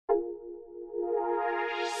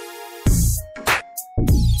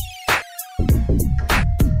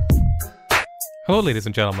Hello, ladies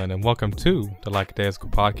and gentlemen, and welcome to the Lackadaisical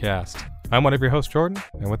Podcast. I'm one of your hosts, Jordan,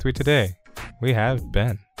 and with me today, we have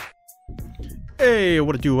Ben. Hey,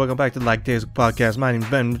 what it do? Welcome back to the Lackadaisical Podcast. My name's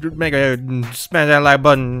Ben. Make a smash that like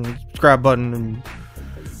button, subscribe button, and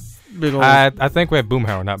big old... I think we have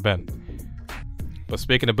Boomhauer, not Ben. But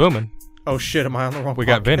speaking of booming... Oh shit, am I on the wrong We podcast?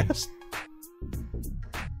 got Vinny.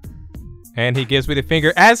 And he gives me the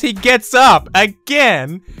finger as he gets up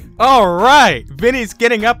again. All right. Vinny's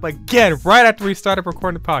getting up again right after we started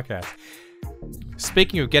recording the podcast.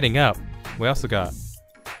 Speaking of getting up, we also got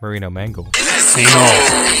Marino Mangle.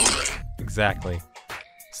 Exactly.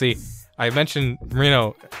 See, I mentioned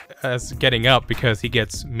Marino as getting up because he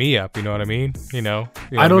gets me up, you know what I mean? You know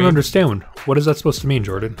I don't understand. What is that supposed to mean,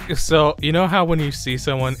 Jordan? So, you know how when you see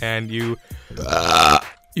someone and you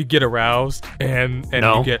get aroused and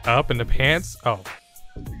No. you get up in the pants? Oh.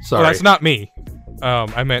 Sorry. Well, that's not me.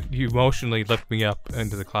 I meant you emotionally lift me up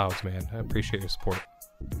into the clouds, man. I appreciate your support.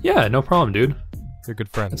 Yeah, no problem, dude. You're a good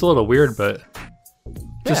friend. It's a little weird, but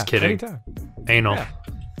just kidding. Anytime. Anal. Yeah.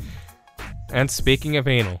 And speaking of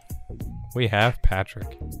anal, we have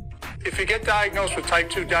Patrick. If you get diagnosed with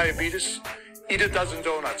type 2 diabetes, eat a dozen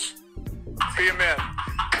donuts. Be a man.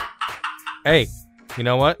 Hey, you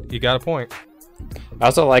know what? You got a point. I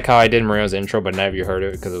also like how I did Marino's intro, but none of you heard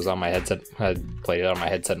it because it was on my headset. I had played it on my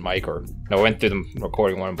headset mic, or no, I went through the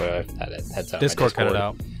recording one, but I had a headset. Discord on my cut it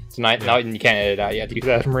out. So now you can't edit it out. You have to use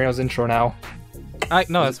that Marino's intro now.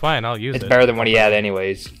 No, that's fine. I'll use It's it. better than what he had,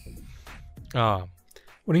 anyways. Oh,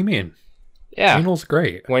 What do you mean? Yeah. Anal's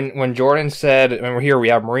great. When Jordan said, "When we're here, we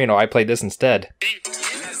have Marino," I played this instead.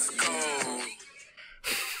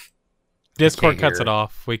 Discord can't cuts hear it it.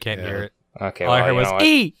 off. We can't Yeah. hear it. Okay. All I well, heard you was know what?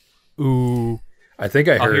 E. Ooh. I think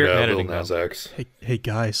I I'll heard hear it in Lil editing, Nas though. X. Hey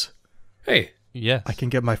guys, Hey, Yes. I can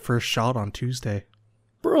get my first shot on Tuesday.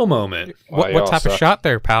 bro moment. What y'all type of suck. shot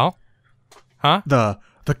there, pal? Huh? The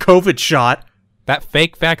COVID shot. That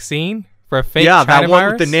fake vaccine for a fake Yeah, China that one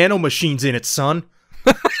virus? with the nanomachines in it, son.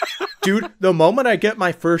 Dude, the moment I get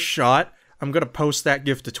my first shot, I'm gonna post that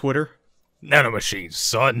gift to Twitter. Nanomachines,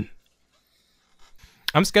 son.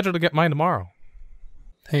 I'm scheduled to get mine tomorrow.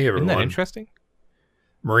 Hey Isn't that everyone. interesting?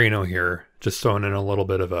 Marino here. Just throwing in a little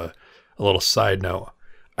bit of a little side note.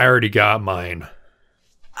 I already got mine.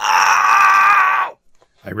 I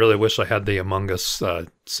really wish I had the Among Us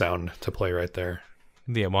sound to play right there.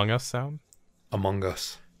 The Among Us sound? Among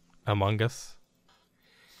Us. Among Us.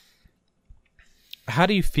 How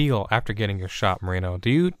do you feel after getting your shot, Marino?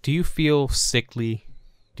 Do you feel sickly?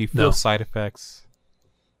 Do you feel No. side effects?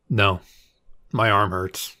 No. My arm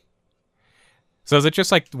hurts. So is it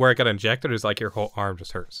just like where it got injected, or is it like your whole arm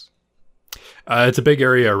just hurts? It's a big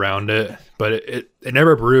area around it, but it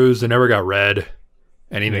never bruised. It never got red.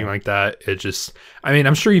 Anything like that. It just... I mean,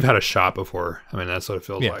 I'm sure you've had a shot before. I mean, that's what it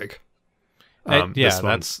feels Yeah. like. Yeah, This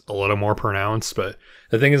one's a little more pronounced, but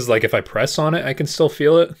the thing is, like, if I press on it, I can still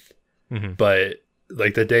feel it. Mhm. But,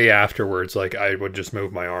 like, the day afterwards, like, I would just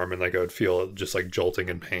move my arm and, like, I would feel it just, like, jolting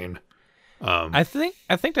in pain. I think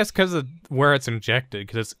that's because of where it's injected,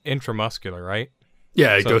 because it's intramuscular, right?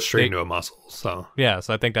 Yeah, it So goes straight they- into a muscle, so... Yeah,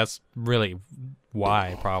 so I think that's really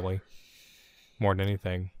why, probably, more than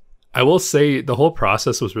anything. I will say the whole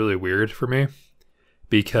process was really weird for me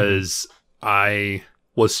because I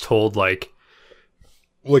was told like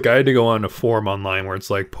I had to go on a form online where it's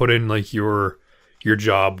like put in like your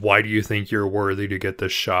job, why do you think you're worthy to get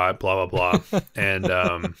this shot, blah blah blah. And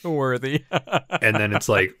Worthy. and then it's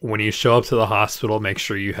like when you show up to the hospital, make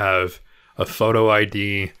sure you have a photo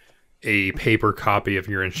ID, a paper copy of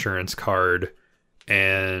your insurance card,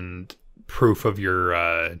 and proof of your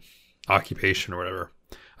occupation or whatever.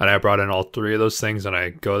 And I brought in all three of those things, and I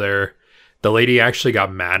go there. The lady actually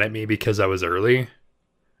got mad at me because I was early.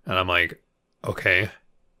 And I'm like, okay.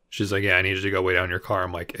 She's like, yeah, I need you to go wait out in your car.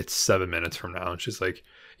 I'm like, it's 7 minutes from now. And she's like,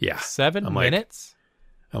 yeah. 7 I'm like- minutes?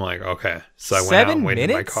 I'm like, okay. So I went 7 out and waited in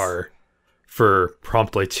my minutes? car for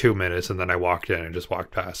promptly 2 minutes. And then I walked in and just walked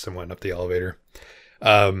past and went up the elevator.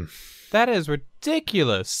 That is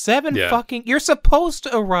ridiculous. Yeah. Fucking... You're supposed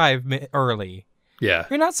to arrive early. Yeah.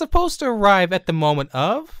 You're not supposed to arrive at the moment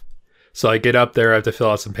of. So I get up there, I have to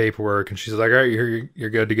fill out some paperwork, and she's like, all right, you're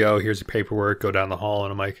good to go. Here's your paperwork. Go down the hall.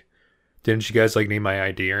 And I'm like, didn't you guys like need my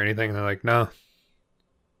ID or anything? And they're like, no. I'm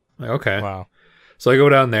like, okay. Wow. So I go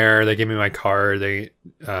down there, they give me my card, they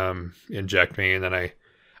inject me, and then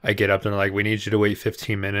I get up and they're like, we need you to wait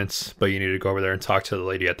 15 minutes, but you need to go over there and talk to the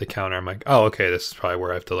lady at the counter. I'm like, oh, okay, this is probably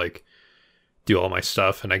where I have to like do all my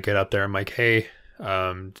stuff. And I get up there, I'm like, hey,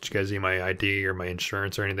 did you guys need my ID or my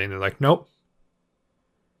insurance or anything? They're like, nope.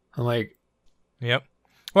 I'm like, Yep.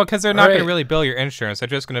 Well, because they're not going to Alright. really bill your insurance. They're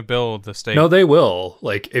just going to bill the state. No, they will.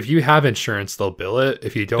 Like, if you have insurance, they'll bill it.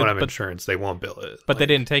 If you don't have But- insurance, they won't bill it. But they Like,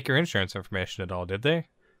 didn't take your insurance information at all, did they?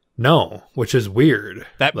 No, which is weird.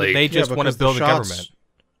 That like, they just want because to bill the the shots- government.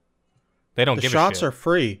 They don't The give shots a shit. are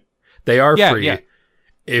free. they are Yeah, free yeah.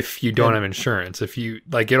 if you don't have insurance. If you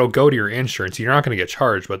like, it'll go to your insurance. You're not going to get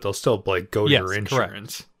charged, but they'll still like go to Yes, your correct.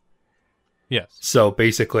 insurance. Yes. So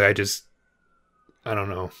basically, I don't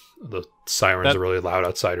know. The sirens That- are really loud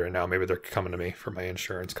outside right now. Maybe they're coming to me for my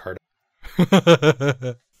insurance card.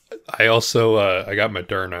 I also I got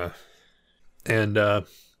Moderna, and I'm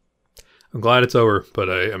glad it's over. But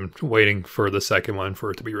I am waiting for the second one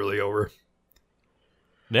for it to be really over.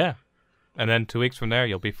 Yeah. And then 2 weeks from there,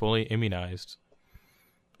 you'll be fully immunized.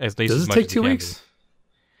 At least Does as it much take as you 2 can weeks?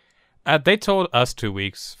 be. They told us 2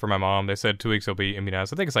 weeks for my mom. They said 2 weeks will be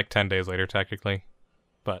immunized. I think it's like 10 days later, technically.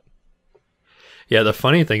 But Yeah, the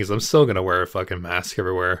funny thing is I'm still going to wear a fucking mask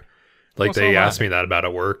everywhere. Like, Well, so they am I. asked me that about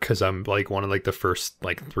at work because I'm like one of like the first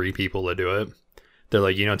like 3 people to do it. They're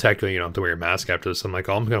like, technically you don't have to wear your mask after this. I'm like,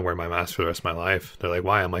 oh, I'm going to wear my mask for the rest of my life. They're like,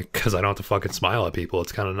 why? I'm like, because I don't have to fucking smile at people.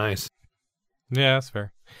 It's kind of nice. yeah, that's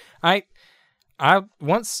fair. I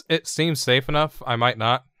once it seems safe enough, I might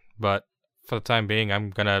not. But for the time being, I'm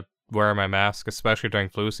going to wear my mask, especially during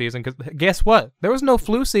flu season. Because guess what? There was no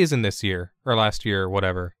flu season this year or last year or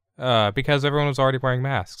whatever. Because everyone was already wearing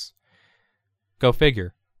masks. Go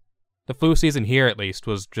figure. The flu season here, at least,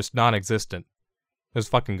 was just non-existent. It was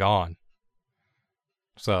fucking gone.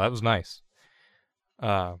 So that was nice.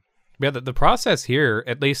 Yeah, the process here,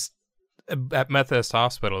 at least at Methodist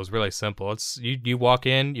Hospital, is really simple. It's you walk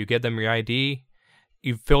in, you give them your ID,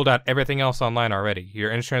 you've filled out everything else online already.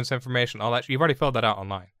 Your insurance information, all that. You've already filled that out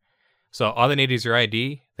online. So all they need is your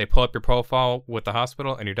ID. They pull up your profile with the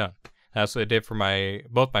hospital, and you're done. That's what they did for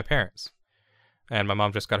both my parents. And my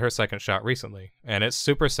mom just got her second shot recently. And it's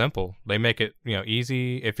super simple. They make it,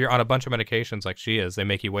 easy. If you're on a bunch of medications like she is, they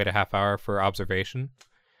make you wait a half hour for observation.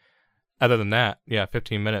 Other than that,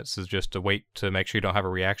 15 minutes is just to wait to make sure you don't have a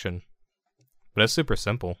reaction. But it's super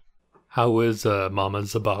simple. How is Mama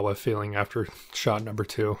Zabawa feeling after shot number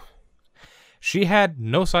 2? She had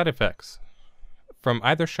no side effects from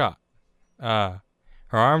either shot. Her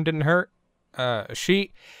arm didn't hurt.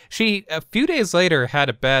 She a few days later had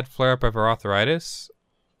a bad flare-up of her arthritis,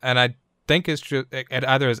 and I think it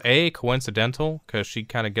either is A, coincidental, because she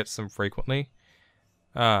kind of gets them frequently,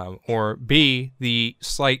 or B, the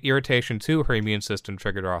slight irritation to her immune system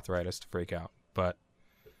triggered her arthritis to freak out. But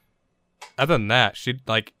other than that, she,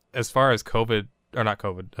 as far as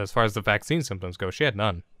as far as the vaccine symptoms go, she had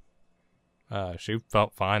none. She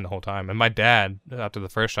felt fine the whole time. And my dad, after the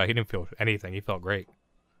first shot, he didn't feel anything. He felt great.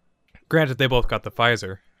 Granted, they both got the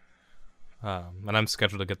Pfizer. And I'm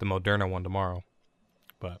scheduled to get the Moderna one tomorrow.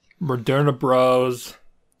 But Moderna bros.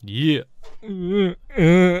 yeah.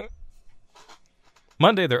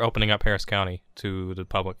 Monday, they're opening up Harris County to the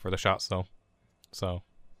public for the shots, though. So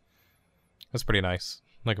that's pretty nice.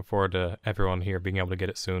 Looking forward to everyone here being able to get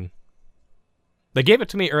it soon. They gave it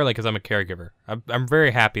to me early because I'm a caregiver. I'm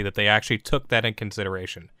very happy that they actually took that in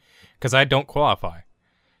consideration. Because I don't qualify.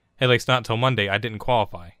 At least not until Monday, I didn't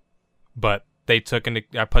qualify. But I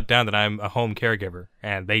put down that I'm a home caregiver.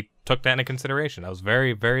 And they took that into consideration. I was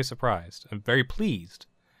very, very surprised. I'm very pleased.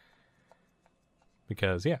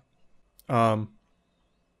 Because, yeah.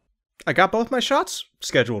 I got both my shots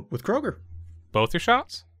scheduled with Kroger. Both your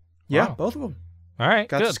shots? Yeah, Wow. both of them. All right,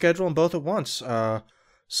 Got good. to schedule them both at once.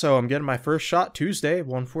 So I'm getting my first shot Tuesday,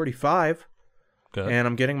 1:45, Good. and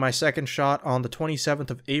I'm getting my second shot on the 27th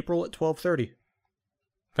of April at 12:30.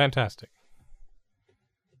 Fantastic.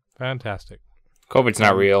 Fantastic. COVID's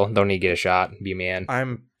not real. Don't need to get a shot. Be a man.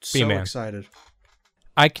 I'm so man. excited.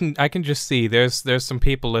 I can just see there's some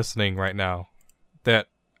people listening right now that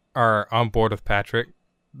are on board with Patrick.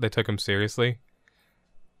 They took him seriously.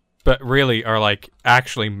 But really are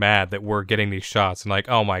actually mad that we're getting these shots and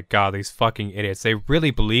oh my god, these fucking idiots. They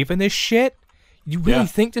really believe in this shit? You really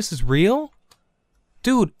think this is real?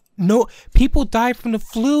 Dude, no, people die from the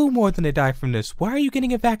flu more than they die from this. Why are you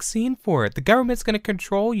getting a vaccine for it? The government's going to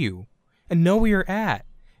control you and know where you're at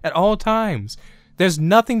all times. There's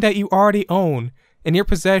nothing that you already own in your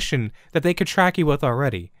possession that they could track you with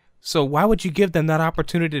already. So why would you give them that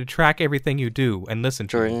opportunity to track everything you do and listen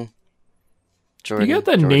to you? You got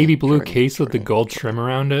that navy blue case with the gold trim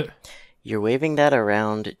around it? You're waving that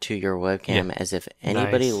around to your webcam as if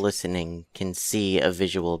anybody Nice. listening can see a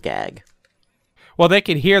visual gag. Well, they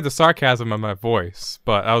could hear the sarcasm in my voice,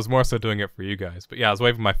 but I was more so doing it for you guys. But yeah, I was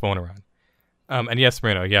waving my phone around. And yes,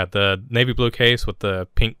 Marino, the navy blue case with the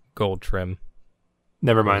pink gold trim.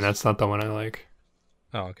 Never mind, that's not the one I like.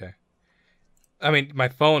 Oh, okay. I mean, my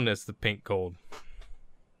phone is the pink gold.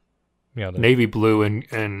 Yeah, Navy blue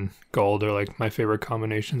and gold are like my favorite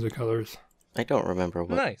combinations of colors. I don't remember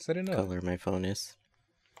what nice. I didn't know. color my phone is.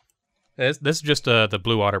 This is just the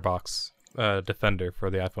blue OtterBox Defender for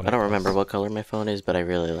the iPhone. I don't remember what color my phone is, but I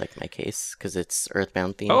really like my case because it's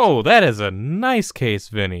Earthbound themed. Oh, that is a nice case,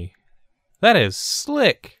 Vinny. That is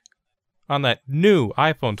slick. On that new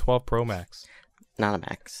iPhone 12 Pro Max. Not a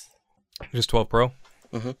Max. Just 12 Pro?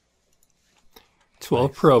 Mm-hmm.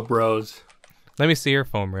 12 Pro bros. Let me see your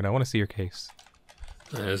phone, Brent. I want to see your case.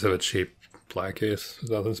 I just have a cheap black case.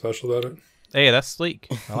 There's nothing special about it. Hey, that's sleek.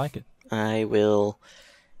 I like it. I will,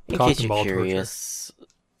 in Cotton case you're ball curious,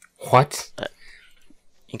 What?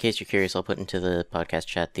 in case you're curious, I'll put into the podcast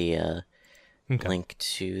chat the Okay. link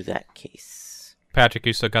to that case. Patrick,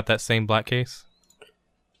 you still got that same black case?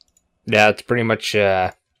 Yeah, it's pretty much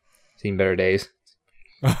seen better days.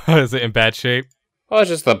 Is it in bad shape? Well, it's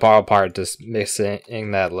just the bottom part, just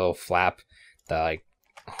missing that little flap that like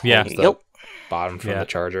Yeah. holds the Yep. bottom from Yeah. the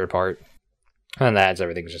charger part. And that's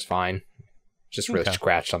everything's just fine. Just really Okay.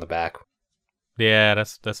 scratched on the back. Yeah,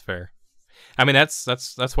 that's fair. I mean, that's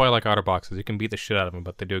why I like OtterBoxes. You can beat the shit out of them,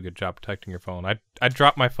 but they do a good job protecting your phone. I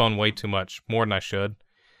drop my phone way too much, more than I should.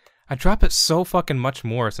 I drop it so fucking much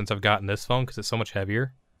more since I've gotten this phone because it's so much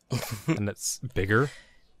heavier and it's bigger.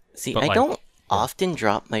 See, But, I like, don't often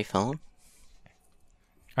drop my phone.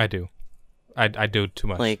 I do. I do too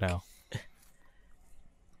much Like- now.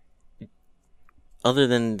 Other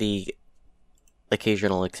than the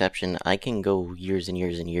occasional exception, I can go years and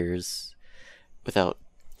years and years without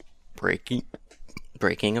breaking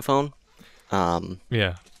a phone.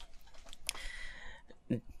 Yeah.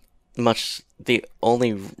 The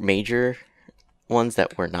only major ones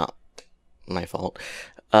that were not my fault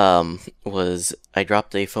was I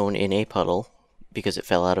dropped a phone in a puddle because it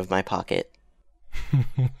fell out of my pocket.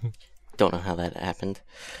 Don't know how that happened.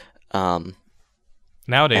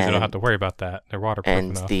 Nowadays, you don't And- have to worry about that. They're waterproof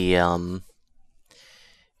And enough.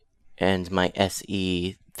 and my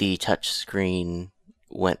SE, the touch screen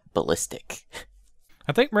went ballistic.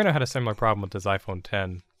 I think Marino had a similar problem with his iPhone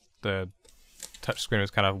 10. The touchscreen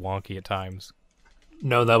was kind of wonky at times.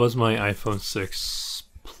 No, that was my iPhone 6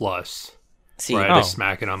 Plus. See, Where I had Oh. to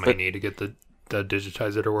smack it on my But- knee to get the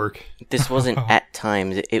digitizer to work. this wasn't at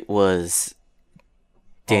times, it was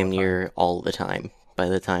damn near all the time by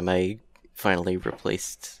the time I finally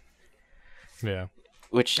replaced, Yeah.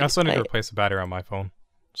 which I still need I- to replace the battery on my phone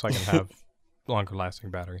so I can have longer lasting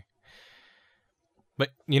battery.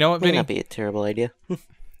 But you know what, may Vinny? not be a terrible idea.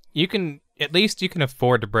 At least you can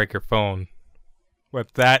afford to break your phone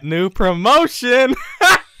with that new promotion.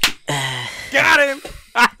 Got him.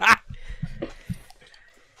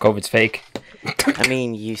 COVID's fake. I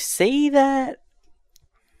mean, you say that,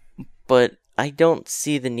 but I don't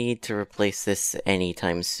see the need to replace this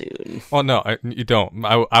anytime soon. Well, no, you don't.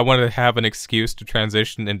 I wanted to have an excuse to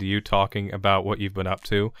transition into you talking about what you've been up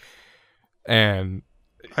to, and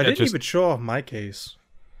I it didn't just- even show off my case.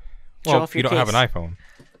 Show well, off you your don't have an case. iPhone.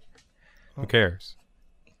 Who cares?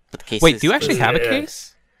 But the case Wait, is- do you actually have a Yeah.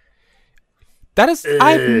 case? That is,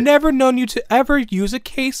 I've never known you to ever use a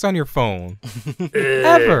case on your phone.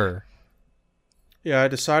 Ever. Yeah, I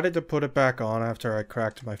decided to put it back on after I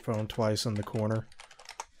cracked my phone twice in the corner,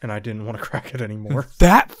 and I didn't want to crack it anymore.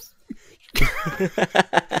 That.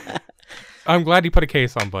 I'm glad you put a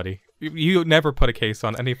case on, buddy. You never put a case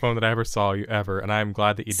on any phone that I ever saw you ever, and I'm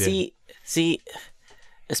glad that you did. See,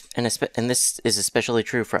 and this is especially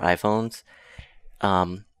true for iPhones.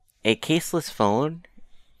 A caseless phone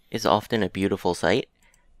is often a beautiful sight,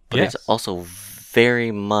 but Yes. it's also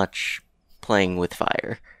very much playing with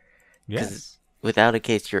fire. Yes. Without a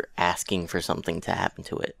case, you're asking for something to happen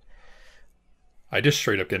to it. I just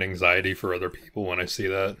straight up get anxiety for other people when I see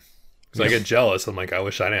that. Because I get jealous. I'm like, I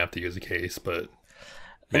wish I didn't have to use a case, but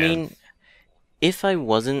I man. mean, if I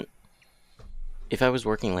was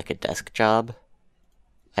working like a desk job,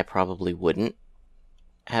 I probably wouldn't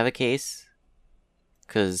have a case,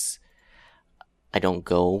 because I don't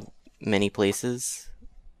go many places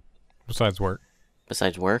Besides work.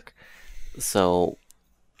 besides work, so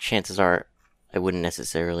chances are I wouldn't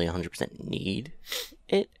necessarily 100% need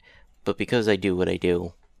it, but because I do what I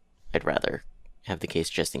do, I'd rather have the case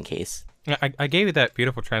just in case. I gave you that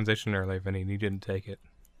beautiful transition earlier, Vinny, and you didn't take it.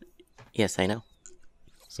 Yes, I know.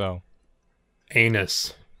 So,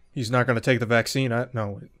 Anus. He's not going to take the vaccine.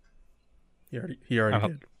 No, wait. He already Uh-huh.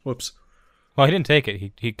 did. Whoops. well, he didn't take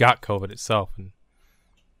it. He got COVID itself, and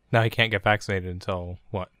now he can't get vaccinated until,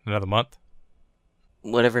 what, another month?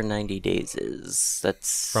 Whatever 90 days is,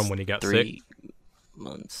 that's From when he got 3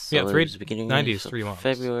 months. Yeah, So it 3 was beginning 90 is so 3 months,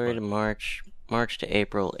 February but- to March, March to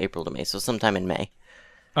April, April to May. So sometime in May.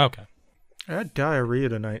 Okay. I had diarrhea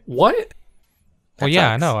tonight. What? Well, That yeah,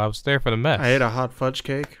 I sucks. know. I was there for the mess. I ate a hot fudge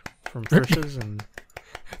cake from Frisch's, and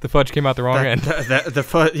The fudge came out the wrong end. the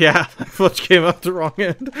fudge came out the wrong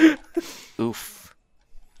end. Oof.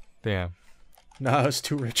 Damn. No, I was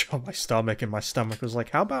too rich on my stomach, and my stomach was like,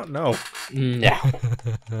 "How about no?" No.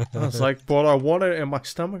 I was like, "But I want it," and my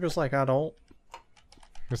stomach was like, "I don't."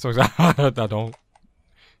 So I don't.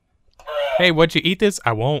 Hey, would you eat this?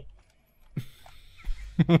 I won't.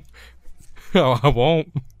 Oh, I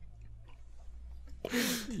won't.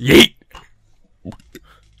 Yeet.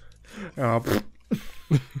 Oh,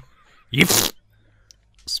 Yeet.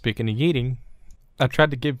 Speaking of eating, I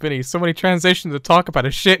tried to give Vinny so many transitions to talk about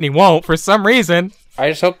his shit, and he won't for some reason. I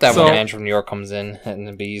just hope that So- one manager from New York comes in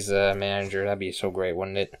and he's manager. That'd be so great,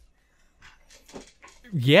 wouldn't it?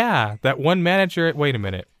 Yeah, that one manager. Wait a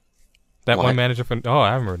minute. That What? one manager from. Oh,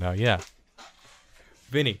 I remember now. Yeah.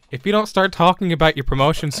 Vinny, if you don't start talking about your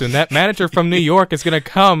promotion soon, that manager from New York is gonna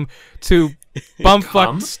come to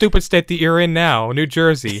bumfuck stupid state that you're in now, New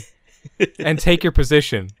Jersey, and take your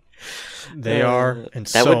position. they are, and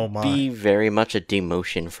That so would am be I. very much a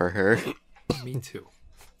demotion for her Me too.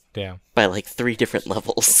 Damn. by like 3 different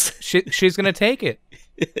levels. She's gonna take it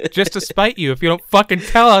just to spite you if you don't fucking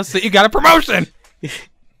tell us that you got a promotion.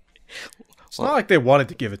 It's not like they wanted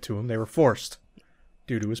to give it to him; they were forced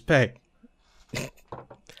due to his pay.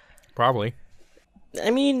 Probably.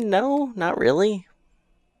 I mean, no, not really.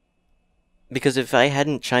 Because if I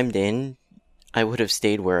hadn't chimed in, I would have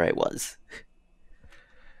stayed where I was.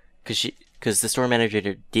 Because the store manager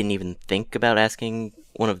didn't even think about asking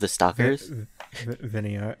one of the stalkers.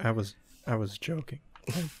 Vinny, I was joking.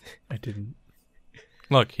 I didn't.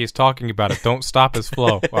 Look, he's talking about it. Don't stop his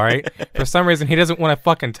flow, all right? For some reason, he doesn't want to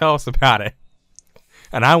fucking tell us about it.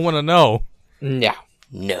 And I want to know. Yeah.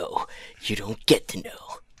 No, you don't get to know.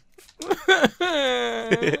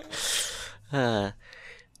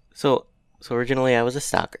 So originally I was a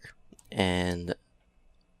stalker, and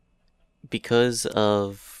because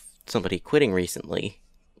of somebody quitting recently,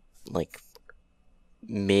 like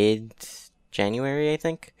mid-January, I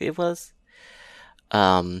think it was,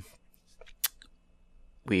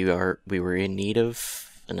 we were in need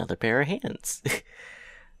of another pair of hands.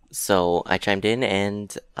 So I chimed in,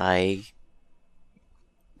 and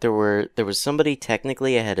there was somebody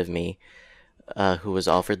technically ahead of me who was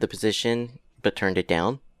offered the position but turned it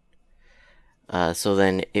down. So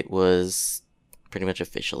then it was pretty much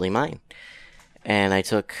officially mine. And I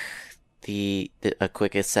took a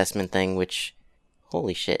quick assessment thing, which,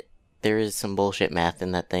 holy shit, there is some bullshit math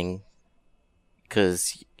in that thing.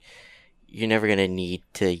 Because you're never going to need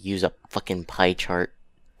to use a fucking pie chart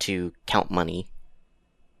to count money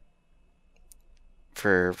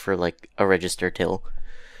for like a register till.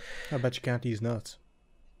 I bet you can't use nuts.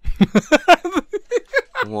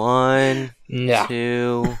 1, No.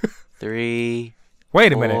 2, 3,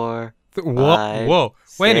 Wait a minute. 4, Whoa, 5, whoa.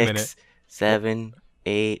 Wait a 6, minute. 7,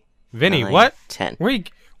 8, Vinny, 9, what? 10. Wait.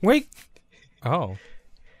 Oh.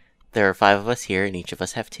 There are 5 of us here, and each of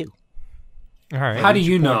us have 2. All right. How do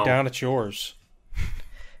you Point know? down at yours.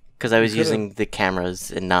 Because I was could've- using the cameras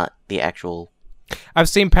and not the actual. I've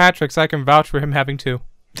seen Patrick's. I can vouch for him having 2.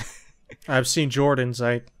 I've seen Jordan's.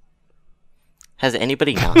 Has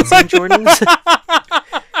anybody not seen Jordan's?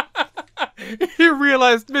 He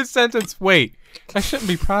realized mid-sentence, wait, I shouldn't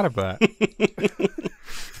be proud of that.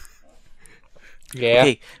 Yeah.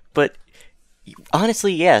 Okay, but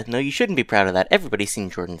honestly, yeah, no, you shouldn't be proud of that. Everybody's seen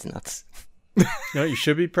Jordan's nuts. You know what you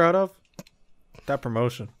should be proud of? That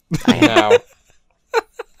promotion. No.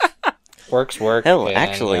 Work's work. Hell, and,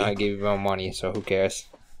 actually- I give you my money, so who cares?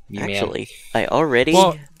 You man. Actually, I already.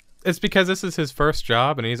 Well, it's because this is his first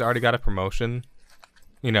job and he's already got a promotion,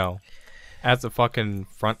 you know, as a fucking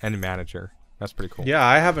front-end manager. That's pretty cool. Yeah,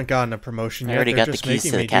 I haven't gotten a promotion I yet. already They're got the just keys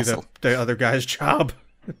making to the me castle. do the other guy's job.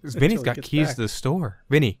 Vinny's Until he got gets keys back. to the store.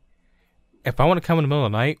 Vinny, if I want to come in the middle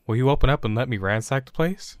of the night, will you open up and let me ransack the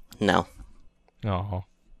place? No. Oh.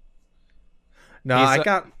 No, He's I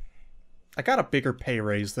got a bigger pay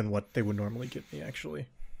raise than what they would normally give me, actually.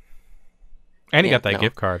 And he Yeah, got that no.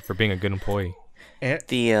 gift card for being a good employee. And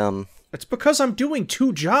The it's because I'm doing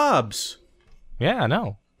 2 jobs. Yeah, I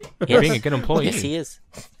know. yes. Being a good employee. Yes, he is.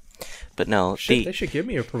 But no, Shit, they should give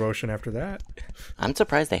me a promotion after that. I'm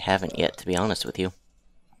surprised they haven't yet. To be honest with you.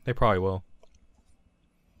 They probably will.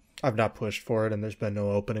 I've not pushed for it, and there's been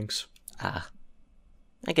no openings. I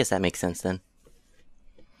guess that makes sense then.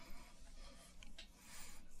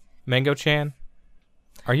 Mango Chan,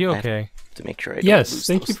 are you I- okay? To make sure I don't Yes, lose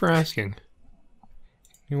thank you those. for asking.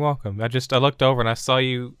 You're welcome. I looked over and I saw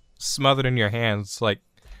you smothered in your hands, like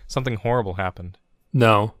Something horrible happened.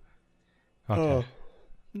 No. Okay.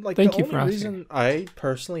 Like, Thank the you for only asking. reason I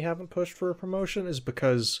personally haven't pushed for a promotion is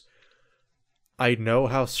because I know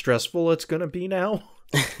how stressful it's gonna be now,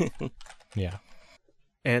 Yeah.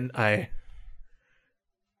 and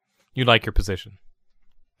You like your position.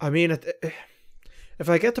 I mean, if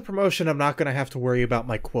I get the promotion, I'm not gonna have to worry about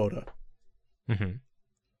my quota, Mm-hmm.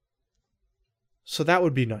 so that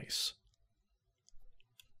would be nice.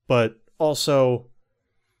 But also,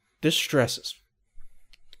 this stress is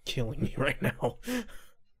killing me right now.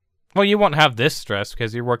 Well, you won't have this stress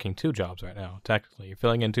because you're working 2 jobs right now, technically. You're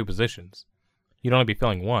filling in 2 positions. You'd only be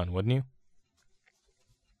filling 1, wouldn't you?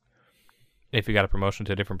 If you got a promotion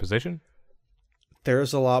to a different position?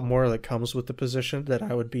 There's a lot more that comes with the position that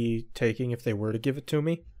I would be taking if they were to give it to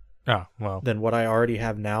me Oh, well, than what I already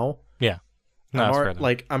have now. yeah. No, that's fair enough.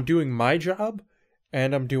 Like, I'm doing my job,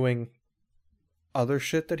 and I'm doing other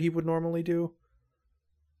shit that he would normally do.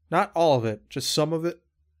 Not all of it, just some of it.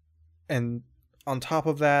 And on top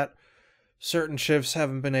of that, certain shifts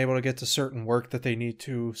haven't been able to get to certain work that they need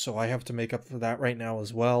to, so I have to make up for that right now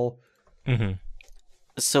as well. Mm-hmm.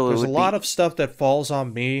 So There's a lot of stuff that falls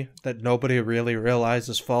on me that nobody really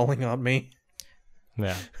realizes falling on me.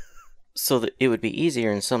 Yeah. So it would be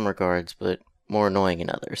easier in some regards, but more annoying in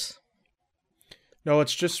others. No,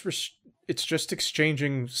 it's just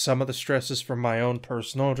exchanging some of the stresses from my own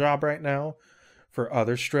personal job right now for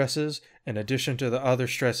other stresses, in addition to the other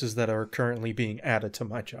stresses that are currently being added to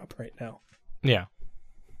my job right now. Yeah.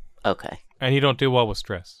 Okay. And you don't do well with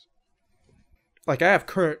stress. Like, I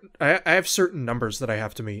have certain numbers that I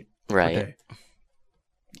have to meet Right. per day.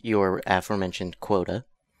 Your aforementioned quota.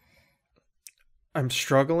 I'm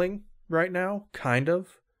struggling right now, kind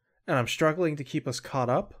of, and I'm struggling to keep us caught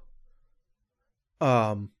up.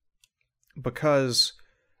 Because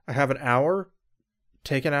I have an hour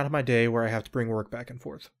taken out of my day where I have to bring work back and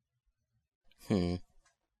forth. I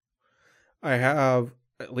have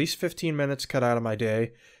at least 15 minutes cut out of my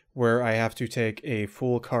day where I have to take a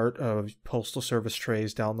full cart of postal service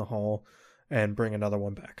trays down the hall and bring another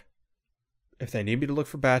one back. If they need me to look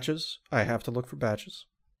for batches, I have to look for batches.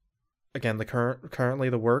 Again, currently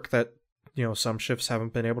the work that, some shifts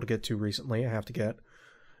haven't been able to get to recently, I have to get.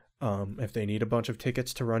 If they need a bunch of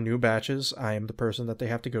tickets to run new batches, I am the person that they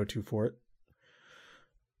have to go to for it.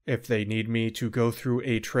 If they need me to go through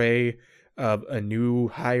a tray of a new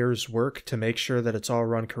hire's work to make sure that it's all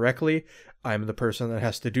run correctly, I'm the person that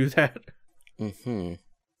has to do that. Mm-hmm.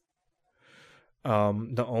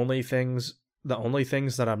 The only things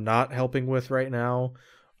that I'm not helping with right now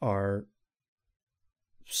are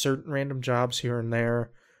certain random jobs here and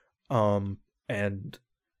there, and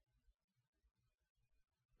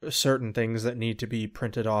certain things that need to be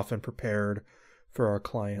printed off and prepared for our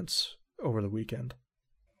clients over the weekend.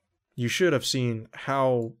 You should have seen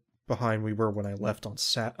how behind we were when I left on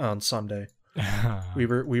Sunday. We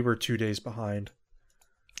were 2 days behind.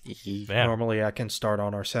 Yeah. Normally I can start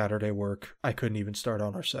on our Saturday work. I couldn't even start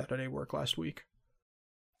on our Saturday work last week.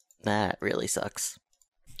 That really sucks.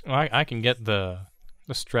 Well, I can get the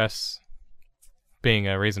stress being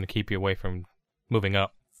a reason to keep you away from moving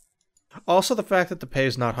up. Also, the fact that the pay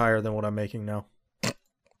is not higher than what I'm making now.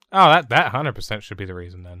 Oh, that 100% should be the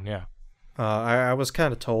reason then, yeah. I was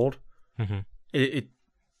kind of told. Mm-hmm.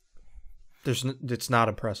 It's not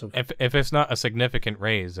impressive. If it's not a significant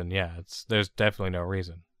raise, then yeah, there's definitely no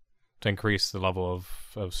reason to increase the level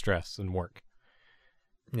of stress and work.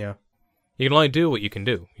 Yeah. You can only do what you can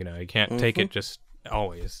do. You can't take it just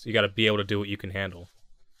always. You got to be able to do what you can handle.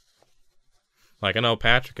 Like, I know,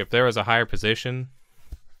 Patrick, if there was a higher position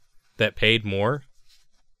that paid more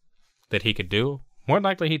that he could do, more than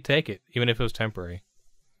likely he'd take it, even if it was temporary.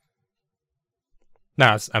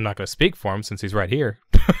 Now, I'm not going to speak for him since he's right here.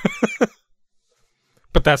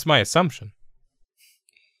 But that's my assumption.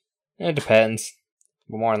 It depends.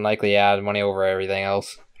 But more than likely, yeah, money over everything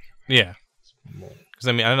else. Yeah. Because,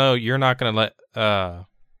 I know you're not going to let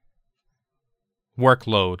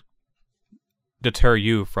workload deter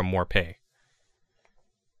you from more pay.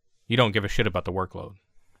 You don't give a shit about the workload.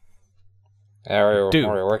 We're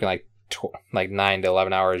working like 9 to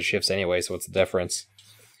 11 hours shifts anyway, so what's the difference?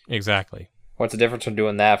 Exactly. What's the difference from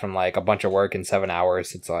doing that from like a bunch of work in 7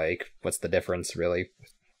 hours? It's like, what's the difference, really?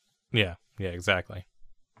 Yeah, exactly.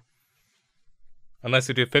 Unless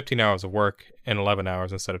you do 15 hours of work in 11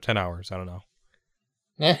 hours instead of 10 hours, I don't know.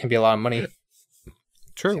 It'd be a lot of money.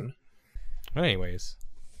 True. But anyways,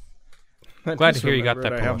 glad to hear you got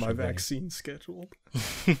that I have promotion, my Benny. vaccine scheduled.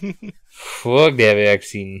 Fuck that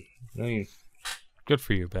vaccine. Good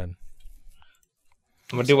for you, Ben.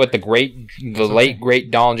 I'm gonna do what the late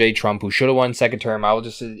great Donald J. Trump, who should have won second term. I will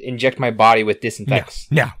just inject my body with disinfectants.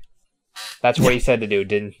 Yeah. That's what he said to do.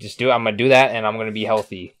 Didn't just do it. I'm gonna do that, and I'm gonna be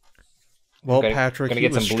healthy. Well, gonna- Patrick, gonna he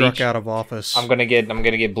get was some struck bleach. out of office. I'm gonna get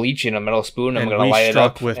bleach in a metal spoon. I'm And gonna we light it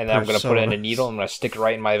struck up, with and then I'm gonna put it in a personas. needle. I'm gonna stick it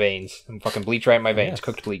right in my veins. I'm fucking bleach right in my veins. Yes.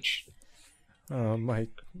 Cooked bleach. My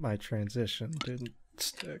transition didn't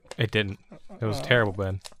stick. It didn't. It was terrible,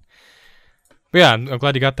 Ben. But yeah, I'm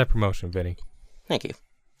glad you got that promotion, Vinny. Thank you.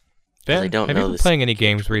 Ben, I don't have know you been this playing any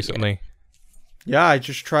games recently? Yeah, I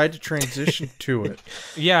just tried to transition to it.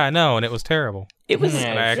 Yeah, I know, and it was terrible. It was.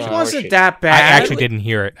 Yeah, I actually- It Oh, wasn't shit. that I bad. actually didn't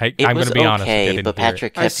hear it. It I'm was going to be honest. I okay, didn't but hear it.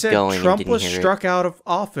 Patrick I kept said going Trump and didn't was hear struck out of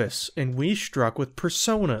office, and we struck with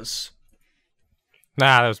personas.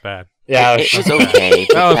 Nah, that was bad. Yeah, it. It was okay,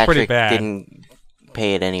 but That was Patrick pretty bad. didn't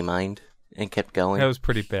pay it any mind and kept going. That was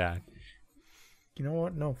pretty bad. You know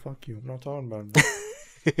what? No, fuck you. I'm not talking about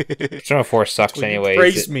it. Persona 4 sucks Well, you anyway.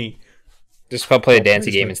 praised me. Just go play a Oh,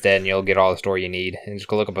 dancing praise game me. instead, and you'll get all the story you need. And just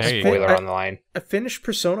go look up a There you spoiler go. on the line. I finished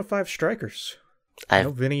Persona 5 Strikers. I know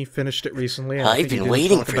I've Vinny finished it recently. And I I've think he been didn't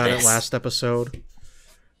waiting talk for about this. it last episode,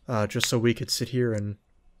 just so we could sit here and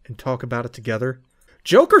talk about it together.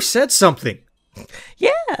 Joker said something.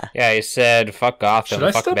 yeah. Yeah, he said, "Fuck Gotham, Should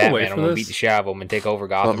I fuck step Batman. away I'm for gonna this? beat the shit out of him and take over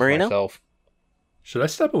Gotham for Marino? myself." Should I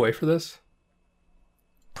step away for this?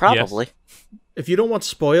 Probably. If you don't want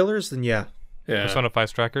spoilers, then yeah. Yeah. Persona 5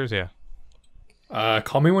 Strikers, yeah.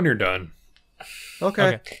 Call me when you're done.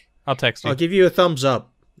 Okay. Okay. I'll text you. I'll give you a thumbs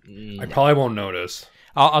up. I probably won't notice.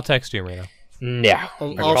 I'll text you, Marino. Yeah.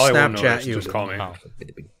 I'll I probably won't Snapchat notice. you. Just call me. Oh.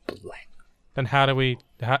 Then how do we...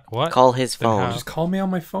 what? Call his Then phone. how- Just call me on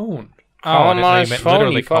my phone. Call I him didn't know on you his meant phone,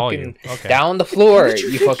 literally you call fucking Okay. down the floor, What did you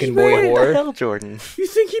you think fucking he boy meant? What the whore. hell, Jordan? You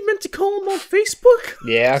think he meant to call him on Facebook?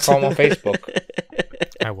 Yeah, call him on Facebook.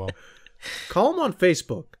 I will. Call him on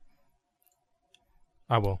Facebook.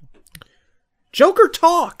 I will. Joker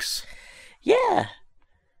talks. Yeah.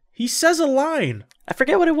 He says a line. I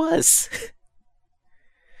forget what it was.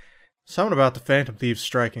 Something about the Phantom Thieves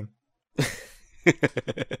striking.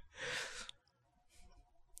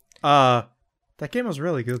 That game was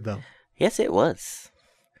really good though. Yes, it was.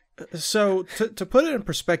 So to put it in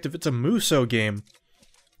perspective, it's a Muso game,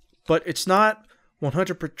 but it's not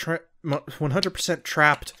 100%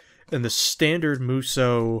 trapped in the standard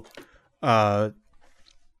Muso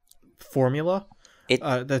formula.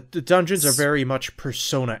 The dungeons are very much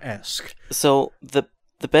Persona-esque. So the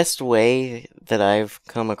best way that I've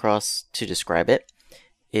come across to describe it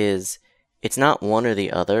is it's not one or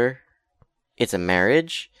the other. It's a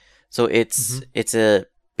marriage. So it's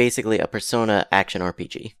basically a Persona action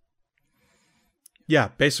RPG. Yeah,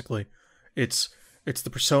 basically, it's the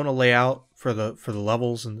Persona layout for the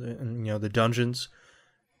levels and the dungeons,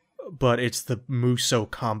 but it's the Muso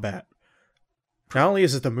combat. Not only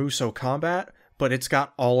is it the Muso combat, but it's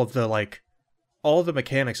got all of the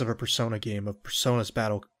mechanics of a Persona game, of Persona's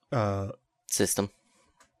battle System.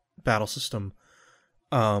 system,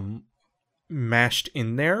 mashed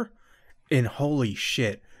in there. And holy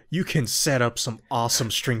shit, you can set up some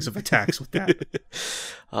awesome strings of attacks with that.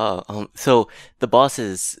 So the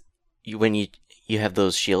bosses, when you have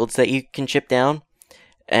those shields that you can chip down,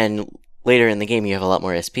 and later in the game you have a lot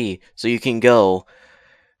more SP, so you can go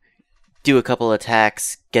do a couple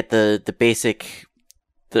attacks, get the basic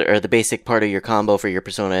part of your combo for your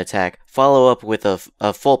Persona attack, follow up with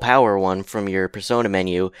a full power one from your Persona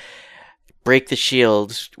menu, break the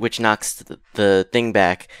shield, which knocks the thing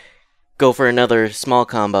back, go for another small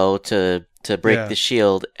combo to break the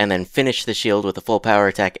shield, and then finish the shield with a full power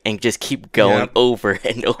attack, and just keep going over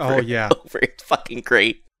and over and over. It's fucking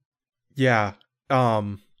great. Yeah.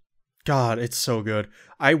 God, it's so good.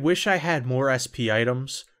 I wish I had more SP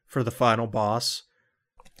items for the final boss.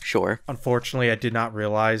 Sure. Unfortunately, I did not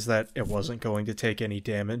realize that it wasn't going to take any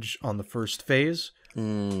damage on the first phase.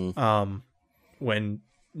 When,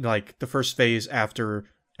 the first phase after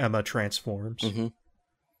Emma transforms. Mm-hmm.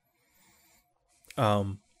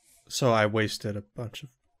 So I wasted a bunch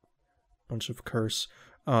of curse.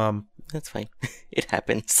 That's fine. It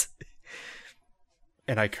happens.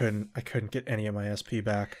 And I couldn't get any of my SP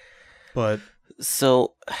back. But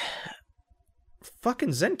So, fucking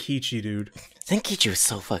Zenkichi, dude. Zenkichi was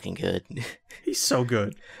so fucking good. He's so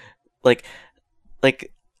good. like,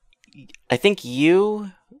 I think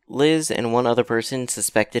you, Liz, and one other person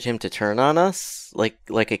suspected him to turn on us, like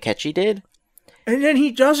Akechi did. And then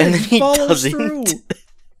he doesn't. And then he he follows doesn't. through.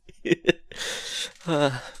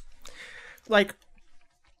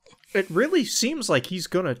 It really seems like he's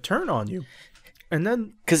gonna turn on you. And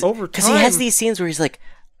then over time, Because he has these scenes where he's like,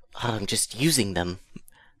 I'm just using them.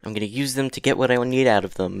 I'm gonna use them to get what I need out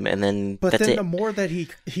of them, and then But that's then it. the more that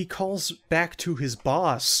he calls back to his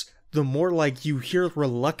boss, the more you hear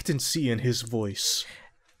reluctancy in his voice.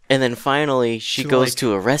 And then finally, she To, goes like-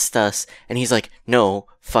 to arrest us, and he's like, no,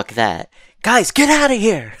 fuck that. Guys, get out of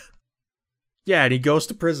here! Yeah, and he goes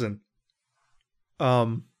to prison.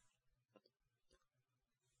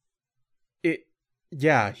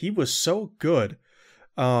 He was so good.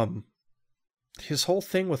 His whole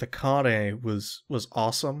thing with Akane was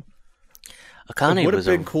awesome. Akane It would have was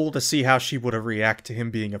been cool to see how she would have reacted to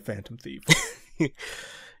him being a Phantom Thief.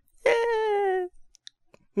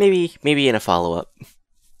 Maybe in a follow-up.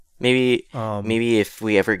 Maybe Um, if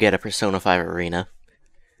we ever get a Persona 5 arena.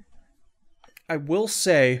 I will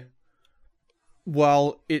say,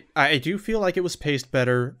 while I do feel like it was paced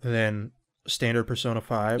better than standard Persona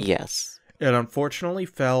 5. Yes. It unfortunately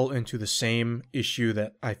fell into the same issue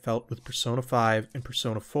that I felt with Persona 5 and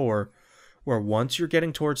Persona 4, where once you're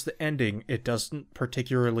getting towards the ending, it doesn't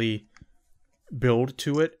particularly build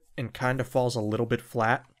to it and kind of falls a little bit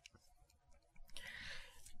flat.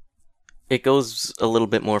 It goes a little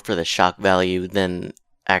bit more for the shock value than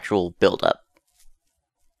actual build-up.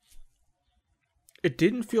 It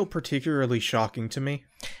didn't feel particularly shocking to me.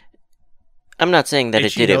 I'm not saying that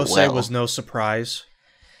it did it Ichinose well. was no surprise.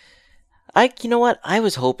 You know what? I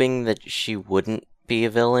was hoping that she wouldn't be a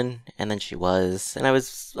villain, and then she was, and I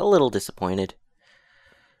was a little disappointed.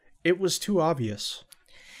 It was too obvious.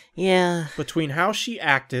 Yeah. Between how she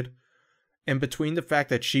acted and between the fact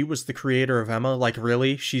that she was the creator of Emma, like,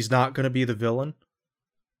 really? She's not going to be the villain?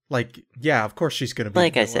 Like, yeah, of course she's going to be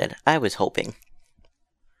Like the I villain. said, I was hoping.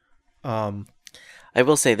 Um, I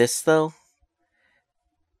will say this, though.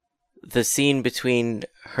 The scene between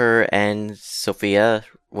her and Sophia,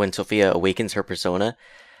 when Sophia awakens her persona,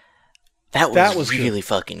 that was good. really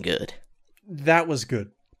fucking good. that was good.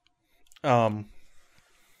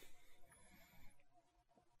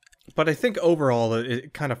 But I think overall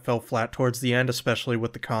it kind of fell flat towards the end, especially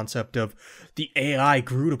with the concept of the AI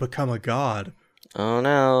grew to become a god. Oh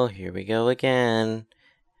no, here we go again.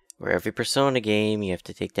 Where every Persona game, you have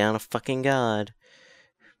to take down a fucking god.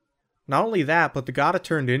 Not only that, but the god it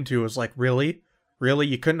turned into was like, really? Really?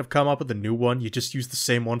 You couldn't have come up with a new one? You just used the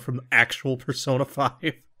same one from the actual Persona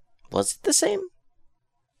 5? Was it the same?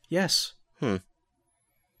 Yes. Hmm.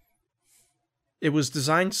 It was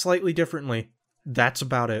designed slightly differently. That's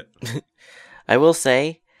about it. I will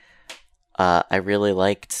say, I really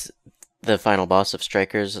liked the final boss of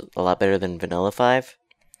Strikers a lot better than Vanilla 5.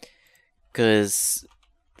 Because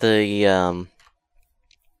the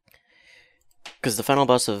final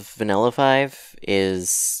boss of Vanilla 5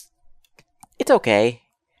 is... It's okay.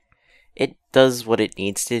 It does what it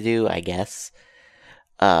needs to do, I guess.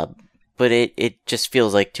 But it just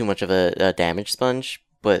feels like too much of a damage sponge.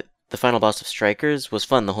 But the final boss of Strikers was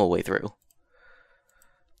fun the whole way through.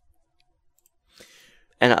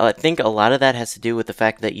 And I think a lot of that has to do with the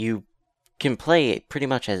fact that you can play it pretty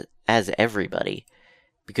much as everybody.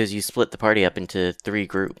 Because you split the party up into 3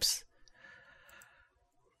 groups.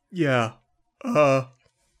 Yeah. I'll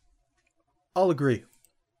agree.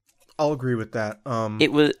 I'll agree with that.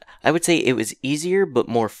 I would say it was easier but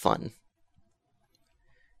more fun.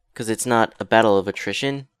 Because it's not a battle of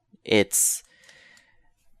attrition. It's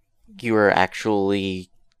you are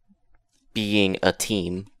actually being a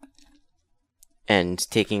team and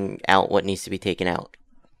taking out what needs to be taken out.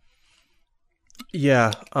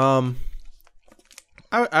 Yeah. I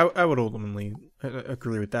would ultimately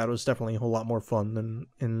agree with that. It was definitely a whole lot more fun than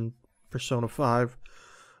in Persona 5.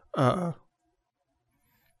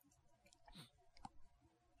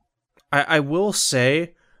 I will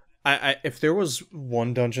say, if there was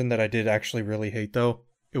one dungeon that I did actually really hate, though,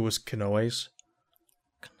 it was Kanoe's.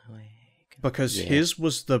 Because Yeah. his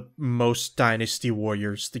was the most Dynasty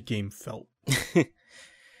Warriors the game felt.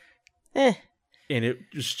 Eh. And it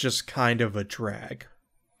was just kind of a drag.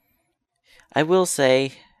 I will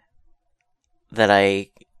say that I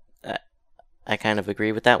kind of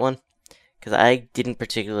agree with that one. Because I didn't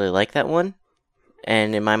particularly like that one.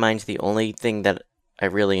 And in my mind, the only thing that I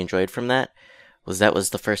really enjoyed from that was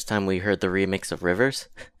the first time we heard the remix of Rivers.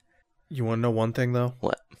 You want to know one thing, though?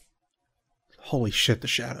 What? Holy shit, the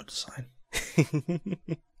shadow design.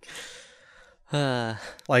 Mm-hmm.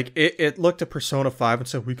 Like, it looked at Persona 5 and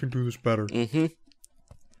said, we can do this better.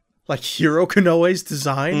 Like, Hiro Kanoe's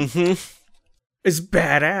design is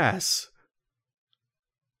badass.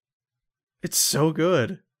 It's so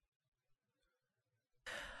good.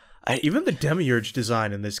 Even the Demiurge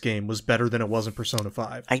design in this game was better than it was in Persona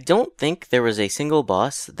 5. I don't think there was a single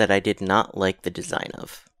boss that I did not like the design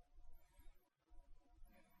of.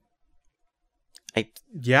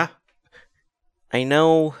 Yeah. I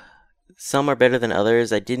know some are better than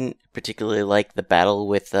others. I didn't particularly like the battle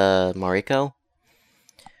with Mariko,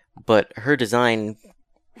 but her design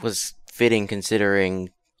was fitting considering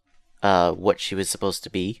what she was supposed to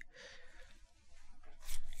be.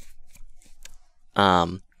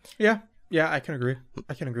 Yeah, I can agree.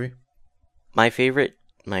 My favorite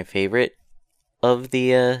of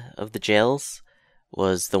the jails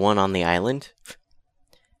was the one on the island,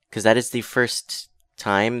 because that is the first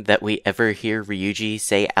time that we ever hear Ryuji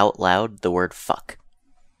say out loud the word fuck.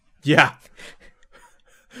 Yeah.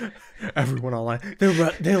 Everyone online, they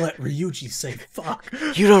let Ryuji say fuck.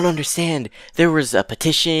 You don't understand. There was a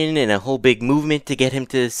petition and a whole big movement to get him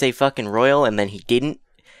to say fucking royal, and then he didn't.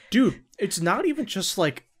 Dude, it's not even just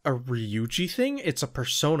like a Ryuji thing, it's a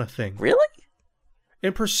Persona thing. Really?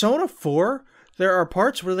 In Persona 4, there are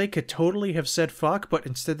parts where they could totally have said fuck, but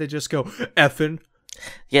instead they just go effing.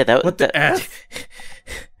 Yeah, what the F?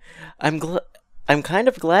 I'm kind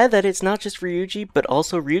of glad that it's not just Ryuji, but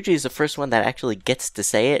also Ryuji is the first one that actually gets to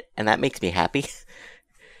say it, and that makes me happy.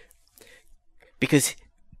 because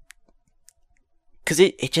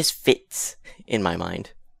it just fits in my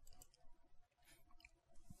mind.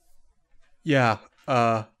 Yeah,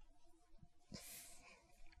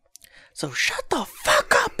 So shut the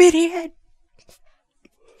fuck up, idiot!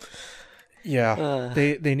 Yeah,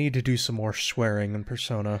 they need to do some more swearing in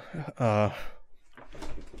Persona.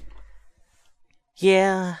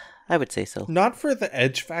 Yeah, I would say so. Not for the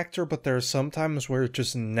edge factor, but there are some times where it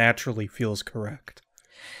just naturally feels correct.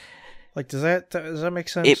 Like, does that make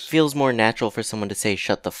sense? It feels more natural for someone to say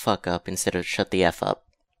shut the fuck up instead of shut the F up.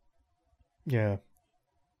 Yeah.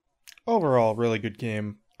 Overall, really good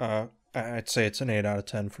game. I'd say it's an 8 out of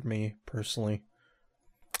 10 for me, personally.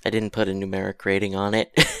 I didn't put a numeric rating on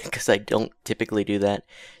it, because I don't typically do that.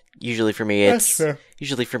 Usually for me, it's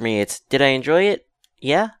did I enjoy it?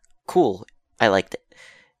 Yeah? Cool. I liked it.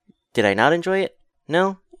 Did I not enjoy it?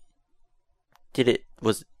 No?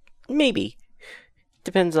 Maybe.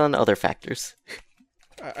 Depends on other factors.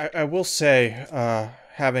 I will say,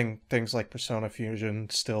 having things like Persona Fusion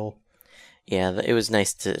still... Yeah, it was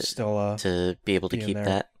nice to be able to keep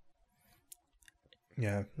that.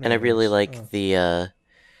 Yeah. And I really like the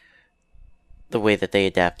way that they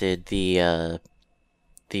adapted the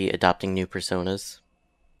adopting new personas.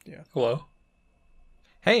 Yeah. Hello?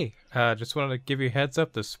 Hey, just wanted to give you a heads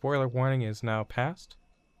up. The spoiler warning is now passed.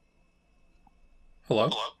 Hello?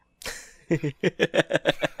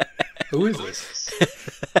 Who is this?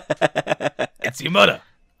 It's your mother.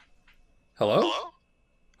 Hello?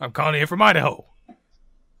 I'm calling you from Idaho.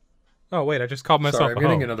 Oh, wait, I just called myself Sorry, a I'm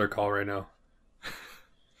getting hoe. another call right now.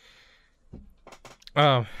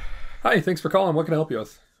 Hi, thanks for calling. What can I help you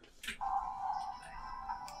with?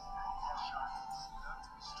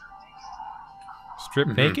 Strip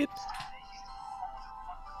naked?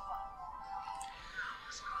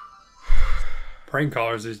 Prank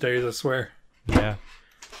callers these days, I swear. Yeah.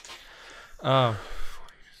 All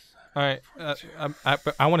right.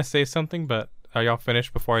 I want to say something, but are y'all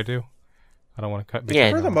finished before I do? I don't want to cut.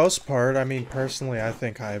 For the most part, I mean, personally, I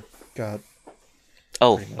think I've got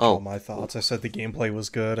all my thoughts. I said the gameplay was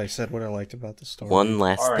good. I said what I liked about the story. One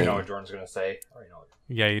last thing. I know what Jordan's gonna say.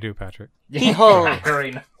 Yeah, you do, Patrick. I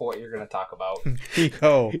already know what you're gonna talk about.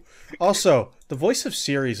 Also, the voice of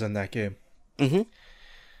Siri's in that game. Mm-hmm.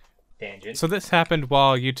 Tangent. So this happened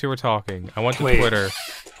while you two were talking. I went to Twitter.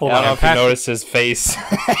 Hold on, I don't know if you noticed his face.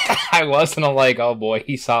 I wasn't like, oh boy,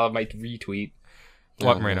 he saw my retweet.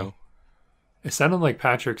 What, Marino? It sounded like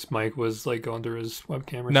Patrick's mic was like going through his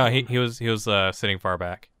webcam. No, he was sitting far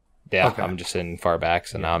back. Yeah, okay. I'm just sitting far back,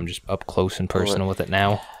 so now I'm just up close and personal with it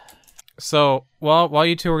now. So while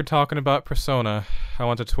you two were talking about Persona, I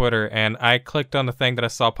went to Twitter and I clicked on the thing that I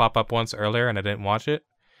saw pop up once earlier, and I didn't watch it.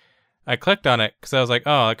 I clicked on it because I was like,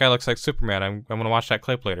 "Oh, that guy looks like Superman. I'm gonna watch that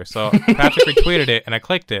clip later." So Patrick retweeted it, and I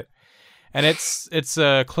clicked it, and it's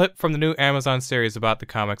a clip from the new Amazon series about the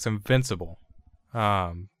comics Invincible,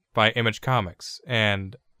 by Image Comics,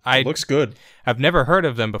 and it looks good. I've never heard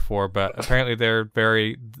of them before, but apparently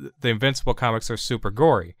the Invincible comics are super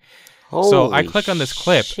gory. So I click on this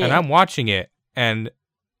clip, and I'm watching it, and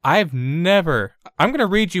I'm gonna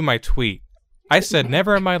read you my tweet. I said,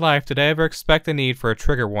 never in my life did I ever expect the need for a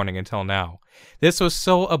trigger warning until now. This was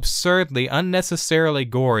so absurdly, unnecessarily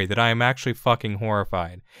gory that I am actually fucking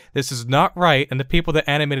horrified. This is not right, and the people that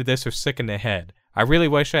animated this are sick in the head. I really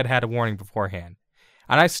wish I'd had a warning beforehand.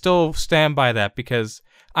 And I still stand by that because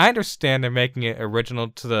I understand they're making it original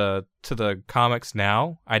to the comics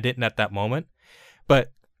now. I didn't at that moment.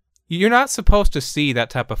 But you're not supposed to see that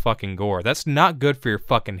type of fucking gore. That's not good for your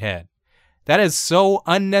fucking head. That is so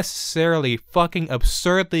unnecessarily fucking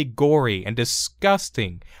absurdly gory and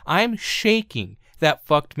disgusting. I'm shaking. That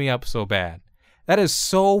fucked me up so bad. That is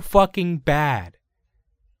so fucking bad.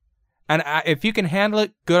 And if you can handle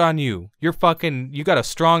it, good on you. You got a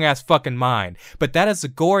strong ass fucking mind. But that is the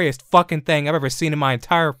goriest fucking thing I've ever seen in my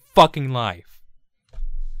entire fucking life.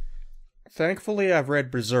 Thankfully, I've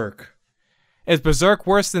read Berserk. Is Berserk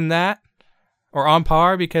worse than that? Or on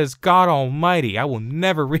par? Because God almighty, I will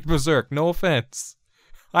never read Berserk. No offense.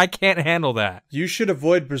 I can't handle that. You should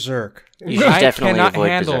avoid Berserk. You should definitely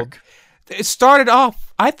avoid Berserk. It started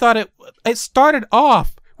off, I thought it started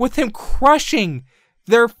off with him crushing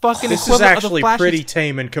their fucking This is equivalent actually of the Flash's. pretty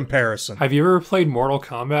tame in comparison. Have you ever played Mortal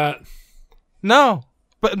Kombat? No.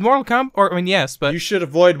 But Mortal Kombat, yes, but You should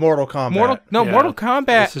avoid Mortal Kombat. Yeah, Mortal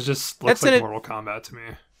Kombat. This is just looks like Mortal Kombat to me.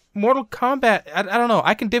 Mortal Kombat, I don't know.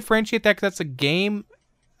 I can differentiate that because that's a game.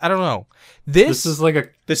 I don't know. This is like a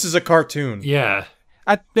This is a cartoon. yeah.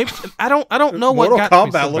 I don't know what Mortal got to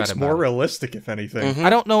me Kombat so looks bad more about it. realistic, if anything. I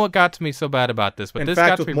don't know what got to me so bad about this, but In this fact,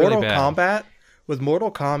 got to with me really Mortal bad.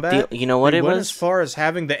 Kombat, You know what they it went was? as far as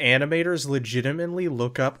having the animators legitimately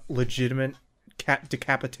look up legitimate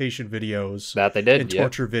decapitation videos That they did, and yeah.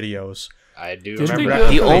 torture videos. I do Didn't remember they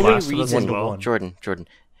that. do The that for only Last of Us reason, as well? Jordan,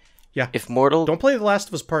 Yeah. if Mortal Don't play The Last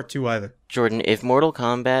of Us Part 2 either. Jordan, if Mortal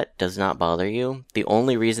Kombat does not bother you, the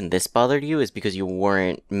only reason this bothered you is because you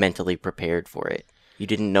weren't mentally prepared for it. You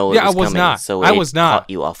didn't know it Yeah, I was was coming, not. so I it was not. caught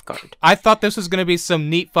you off guard. I thought this was going to be some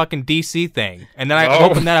neat fucking DC thing. And then I No.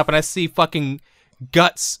 open that up and I see fucking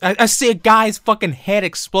guts. I see a guy's fucking head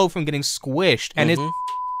explode from getting squished and his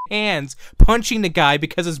hands punching the guy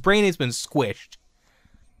because his brain has been squished.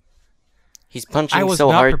 He's I punching was so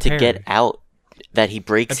not hard to prepared. get out that he A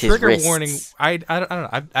breaks his trigger wrists. warning. I don't know.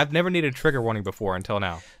 I've never needed a trigger warning before until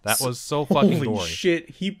now. That was so fucking Holy gory. shit,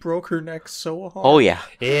 he broke her neck so hard. Oh yeah.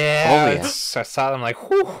 Yeah. Oh, yeah. I saw them like,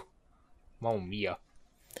 whew. Mamma mia.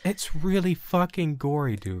 It's really fucking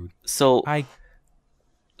gory, dude. So I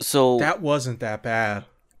That wasn't that bad.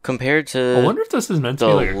 compared to I wonder if this is meant to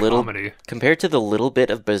be the like a little comedy. compared to the little bit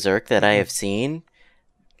of Berserk that I have seen,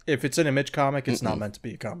 If it's an Image comic, it's not meant to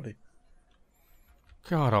be a comedy.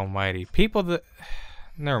 God almighty. People that...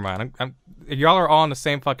 Never mind. Y'all are all on the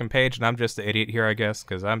same fucking page, and I'm just the idiot here, I guess,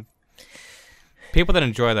 because I'm... People that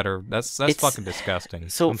enjoy that are... That's It's- fucking disgusting.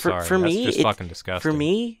 so I'm for sorry. for That's me, just it- fucking disgusting. for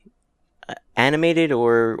me, animated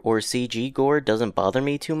or CG gore doesn't bother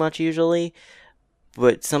me too much usually,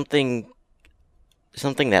 but something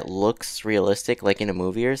that looks realistic, like in a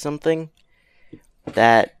movie or something,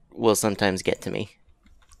 that will sometimes get to me.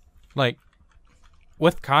 Like,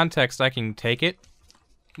 with context, I can take it.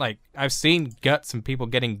 Like, I've seen guts and people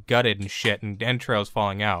getting gutted and shit and entrails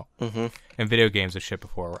falling out in video games and shit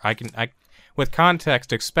before. With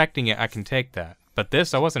context, expecting it, I can take that. But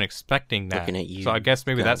this, I wasn't expecting that. Looking at you, so I guess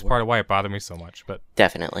maybe God, that's part of why it bothered me so much. But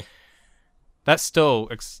Definitely. that's still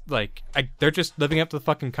they're just living up to the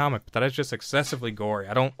fucking comic. But that is just excessively gory.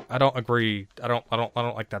 I don't agree. I don't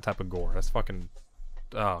like that type of gore. That's fucking.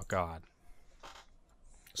 Oh God.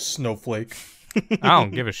 Snowflake. I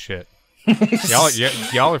don't give a shit.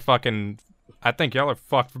 y'all are fucking. I think y'all are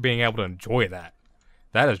fucked for being able to enjoy that.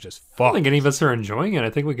 That is just I don't fucked. think any of us are enjoying it. I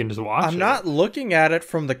think we can just watch it. I'm not looking at it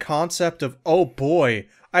from the concept of, oh boy,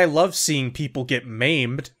 I love seeing people get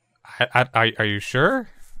maimed. Are you sure?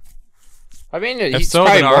 I mean, If he's so,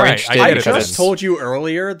 probably then more alright, interested I I get it, because just told you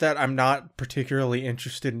earlier that I'm not particularly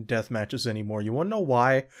interested in death matches anymore. You want to know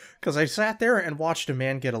why? Because I sat there and watched a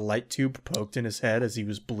man get a light tube poked in his head as he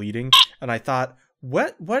was bleeding, and I thought,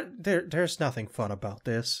 what? There's nothing fun about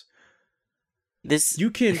this. This You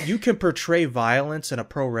can portray violence in a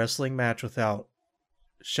pro wrestling match without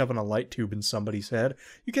shoving a light tube in somebody's head.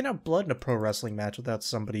 You can have blood in a pro wrestling match without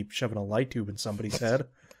somebody shoving a light tube in somebody's head.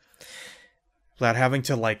 Without having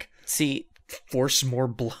to see. force more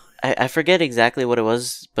blood. I forget exactly what it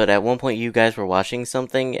was, but at one point you guys were watching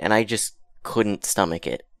something, and I just couldn't stomach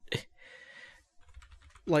it.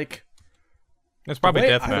 Like, It's probably the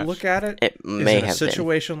way death I match. look at it, It is may in a have been.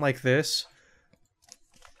 situation like this,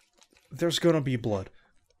 there's gonna be blood.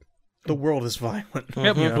 The world is violent.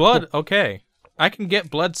 Yeah, you know? blood. Okay, I can get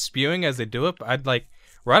blood spewing as they do it, but I'd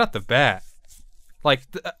right off the bat.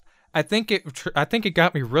 I think it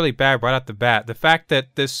got me really bad right off the bat. The fact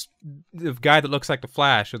that the guy that looks like the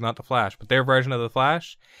Flash is not the Flash, but their version of the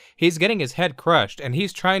Flash, he's getting his head crushed, and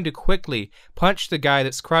he's trying to quickly punch the guy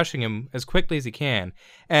that's crushing him as quickly as he can,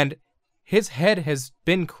 and his head has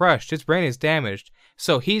been crushed, his brain is damaged,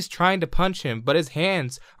 so he's trying to punch him, but his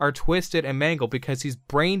hands are twisted and mangled because he's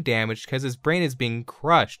brain damaged, because his brain is being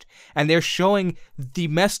crushed. And they're showing the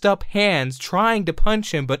messed up hands trying to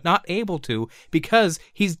punch him, but not able to because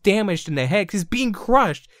he's damaged in the head, because he's being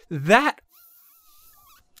crushed. That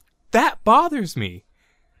bothers me.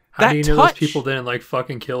 How do you know those touch- people didn't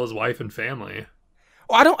fucking kill his wife and family?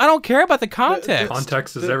 I don't care about the context.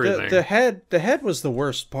 Context is everything. The head was the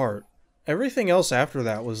worst part. Everything else after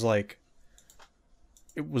that was like,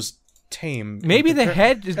 it was tame. Maybe the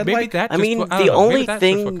head is and maybe like, that. I Just, mean, I don't the know, maybe only that's just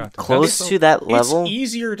thing what context- close that's- to that level, It's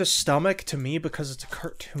easier to stomach to me because it's a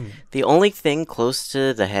cartoon. the only thing close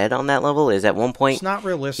to the head on that level is at one point It's not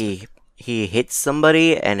realistic. he hits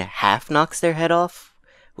somebody and half knocks their head off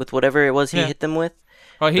with whatever it was he Yeah. hit them with.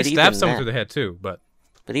 Well, he but even stabbed someone that- through the head too, but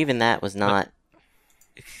But even that was not.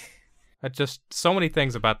 I just so many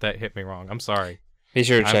things about that hit me wrong. I'm sorry. Be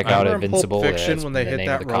sure to check I out remember in Pulp Invincible. Fiction That's when they the hit name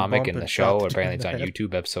that of the road comic bump and the and show. shot Apparently, it's the on head.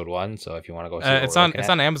 YouTube, episode 1. So if you want to go see what It's we're on looking it's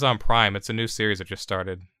at. on Amazon Prime. It's a new series that just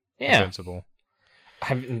started. Yeah. Invincible.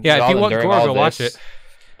 Yeah, Yeah, if you want gore, go watch it.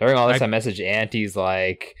 During all this, I- I messaged Auntie's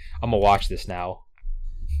like, "I'm gonna watch this now."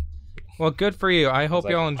 Well, good for you. I hope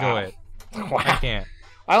like, y'all enjoy wow. it. I Wow. can't.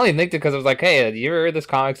 I only linked it because it was like, "Hey, you ever read this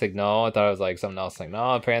comics?" Like, no. I thought it was like something else. Like,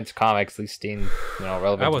 no, apparently it's comics. At least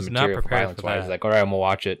relevant I to was the not material for prepared violence for wise. that. Like, all right, I'm gonna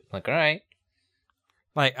watch it. Like, all right.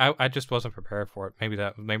 Like I just wasn't prepared for it. Maybe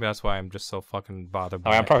that's why I'm just so fucking bothered. I By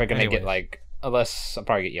mean, I'm it. probably gonna Anyways, get like, unless I'll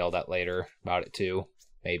probably get yelled at later about it too.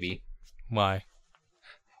 Maybe. why?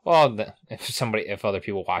 Well, if other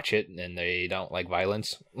people watch it and they don't like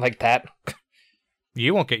violence like that,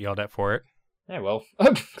 You won't get yelled at for it. I will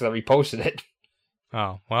because I reposted it.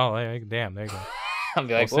 Oh well, damn. There you go. I'll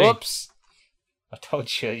be like, We'll see. "Whoops! I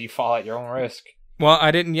told you, you fall at your own risk." Well,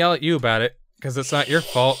 I didn't yell at you about it because it's not your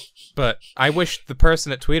fault. But I wish the person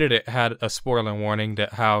that tweeted it had a spoiler warning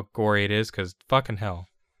that how gory it is. Because fucking hell,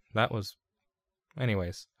 that was.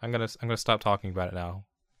 Anyways, I'm gonna stop talking about it now.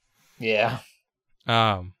 Yeah.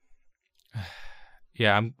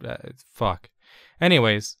 Yeah, fuck.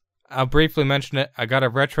 Anyways, I'll briefly mention it. I got a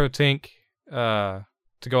retro tink to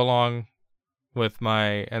go along with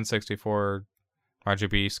my N64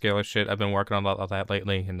 RGB scaler shit. I've been working on a lot of that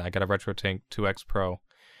lately, and I got a retro tink 2X Pro.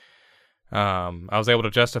 I was able to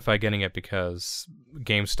justify getting it because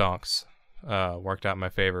game stonks worked out in my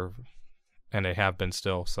favor, and they have been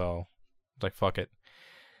still. So, like, fuck it.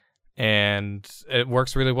 And it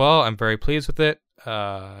works really well. I'm very pleased with it.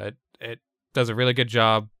 It does a really good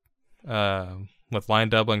job with line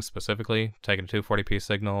doubling specifically, taking a 240p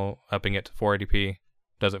signal, upping it to 480p.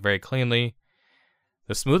 Does it very cleanly.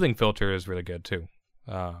 The smoothing filter is really good too.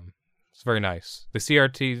 It's very nice. The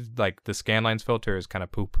CRT, like the scanlines filter, is kind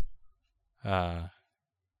of poop. I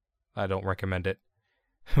don't recommend it,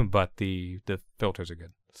 but the filters are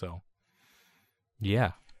good. So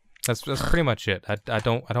yeah. That's pretty much it. I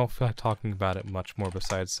don't feel like talking about it much more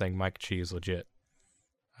besides saying Mike Chi is legit.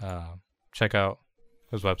 Check out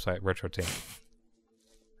his website, Retro Team.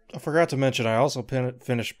 I forgot to mention, I also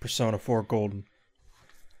finished Persona 4 Golden.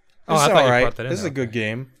 Oh, It's I thought you alright. brought that in This is there. a good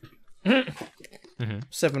game. Mm-hmm.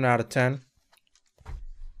 7 out of 10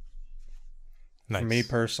 Nice. for me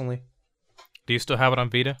personally. Do you still have it on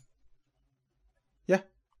Vita? Yeah.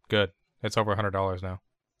 Good. It's over $100 now.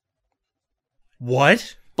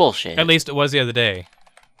 What? Bullshit. At least it was the other day.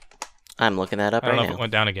 I'm looking that up I don't know right if it now.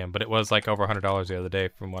 went down again, but it was like over $100 the other day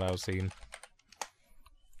from what I was seeing.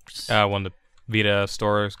 When the Vita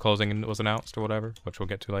store's closing was announced or whatever, which we'll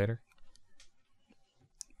get to later.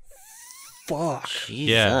 Fuck.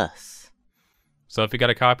 Jesus. So if you got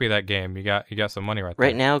a copy of that game, you got some money right there.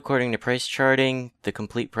 Right now, according to price charting, the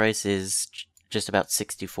complete price is just about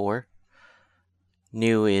 64.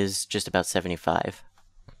 New is just about 75.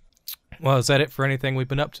 Well, is that it for anything we've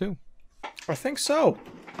been up to? I think so.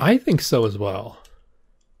 I think so as well.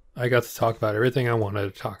 I got to talk about everything I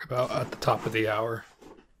wanted to talk about at the top of the hour.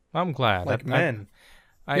 I'm glad. Like men.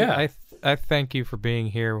 I thank you for being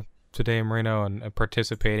here today, Marino, and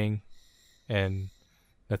participating in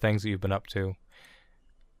the things that you've been up to.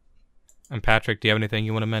 And Patrick, do you have anything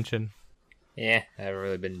you want to mention? Yeah, I haven't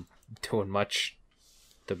really been doing much,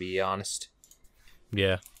 to be honest.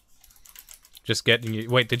 Yeah. Just getting you.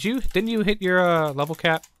 Wait, didn't you hit your level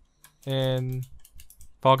cap in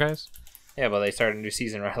Fall Guys? Yeah, but they started a new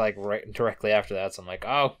season right directly after that, so I'm like,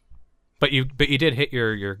 oh, But you did hit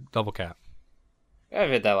your level cap. I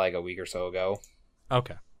hit that like a week or so ago.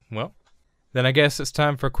 Okay. Well, then I guess it's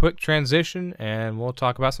time for a quick transition, and we'll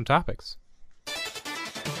talk about some topics.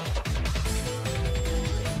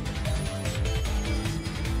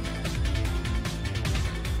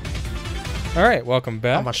 All right, welcome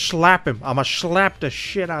back. I'm gonna slap him. I'm gonna slap the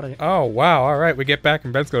shit out of him. Oh, wow. All right, we get back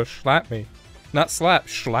and Ben's going to slap me. Not slap,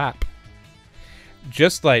 slap.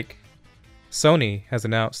 Just like Sony has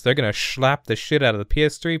announced, they're going to slap the shit out of the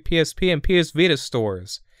PS3, PSP, and PS Vita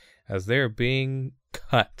stores as they're being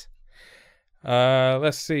cut.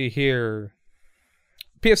 Let's see here.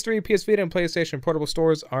 PS3, PS Vita, and PlayStation Portable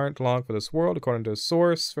stores aren't long for this world, according to a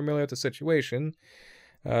source familiar with the situation.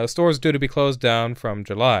 Stores due to be closed down from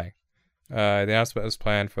July. The announcement is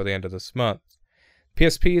planned for the end of this month.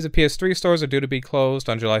 PSPs and PS3 stores are due to be closed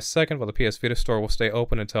on July 2nd, while the PS Vita store will stay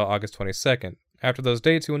open until August 22nd. After those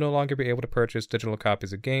dates, you will no longer be able to purchase digital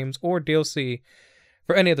copies of games or DLC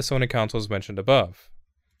for any of the Sony consoles mentioned above.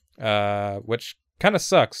 Which kind of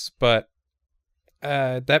sucks, but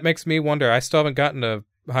that makes me wonder. I still haven't gotten a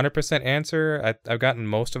 100% answer. I've gotten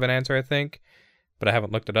most of an answer, I think, but I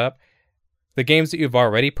haven't looked it up. The games that you've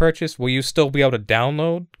already purchased, will you still be able to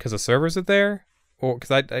download because the servers are there? Or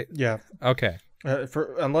because Yeah. Okay.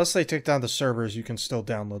 Unless they take down the servers, you can still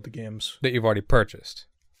download the games That you've already purchased.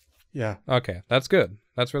 Yeah. Okay, that's good.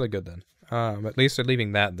 That's really good then. At least they're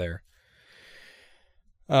leaving that there.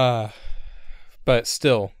 But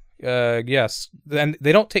still, yes. And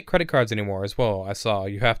they don't take credit cards anymore as well, I saw.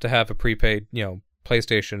 You have to have a prepaid,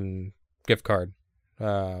 PlayStation gift card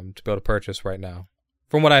to be able to purchase right now.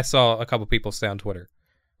 From what I saw a couple people say on Twitter,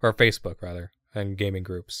 or Facebook rather, and gaming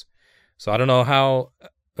groups. So I don't know how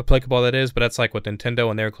applicable that is, but that's like with Nintendo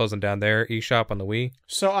when they were closing down their eShop on the Wii.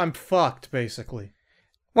 So I'm fucked, basically.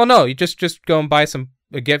 Well, no, you just go and buy a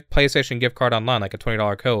PlayStation gift card online, like a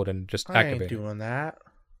 $20 code, and just activate I ain't it. doing that.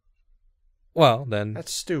 Well, then...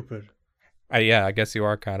 That's stupid. Yeah, I guess you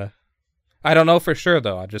are kind of... I don't know for sure,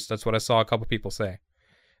 though. That's what I saw a couple people say.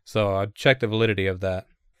 So I'll check the validity of that.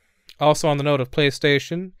 Also, on the note of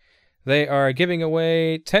PlayStation, they are giving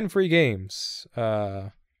away 10 free games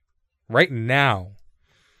right now.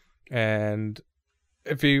 And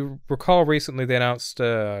if you recall, recently they announced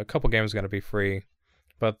a couple games are going to be free.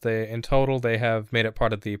 But in total, they have made it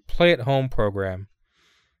part of the Play at Home program,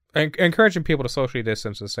 encouraging people to socially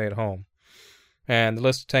distance and stay at home. And the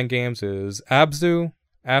list of 10 games is Abzu,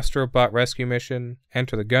 Astro Bot Rescue Mission,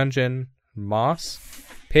 Enter the Gungeon, Moss,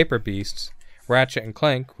 Paper Beasts, Ratchet and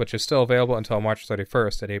Clank, which is still available until March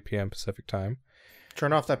 31st at 8 p.m. Pacific Time.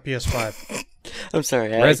 Turn off that PS5. I'm sorry.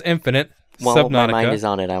 Res Infinite, While Subnautica, my mind is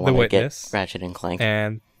on it, I want to get Witness, Ratchet and Clank.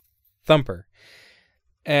 and Thumper.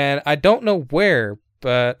 And I don't know where,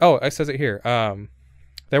 but... Oh, it says it here.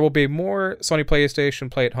 There will be more Sony PlayStation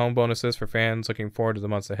Play at Home bonuses for fans looking forward to the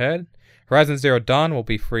months ahead. Horizon Zero Dawn will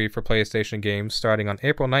be free for PlayStation games starting on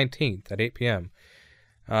April 19th at 8 p.m.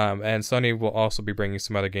 And Sony will also be bringing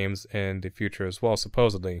some other games in the future as well,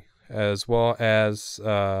 supposedly. As well as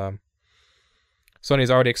Sony's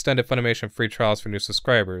already extended Funimation free trials for new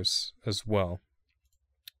subscribers as well.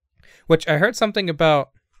 Which I heard something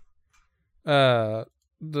about the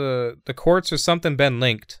courts or something been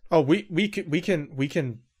linked. Oh, we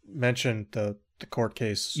can mention the court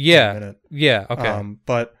case Yeah. in a minute. Yeah, okay.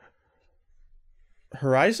 But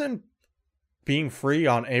Horizon being free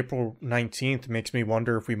on April 19th makes me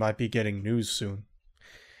wonder if we might be getting news soon.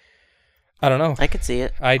 I don't know. I could see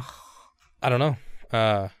it. I don't know.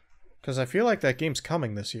 Because I feel like that game's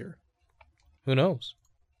coming this year. Who knows?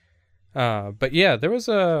 But yeah, there was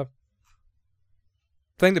a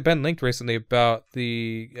thing that Ben linked recently about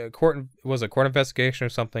the court investigation or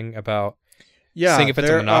something about seeing if it's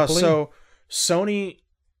a monopoly. So Sony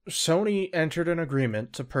entered an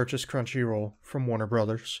agreement to purchase Crunchyroll from Warner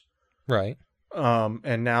Brothers. Right.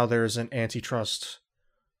 And now there's an antitrust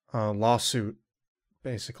lawsuit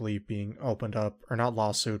basically being opened up, or not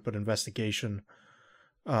lawsuit, but investigation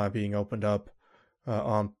being opened up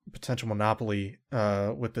on potential monopoly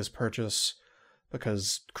with this purchase,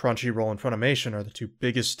 because Crunchyroll and Funimation are the two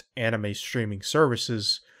biggest anime streaming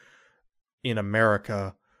services in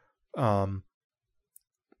America.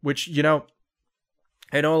 Which, I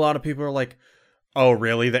know a lot of people are like, oh,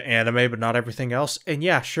 really? The anime, but not everything else? And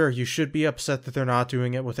yeah, sure, you should be upset that they're not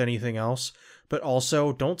doing it with anything else. But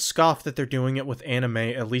also, don't scoff that they're doing it with anime.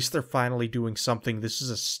 At least they're finally doing something. This is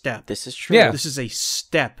a step. This is true. Yeah. This is a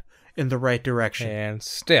step in the right direction. And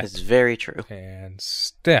step. It's very true. And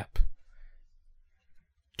step.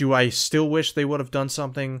 Do I still wish they would have done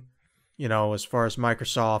something, as far as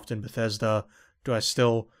Microsoft and Bethesda? Do I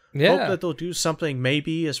still hope that they'll do something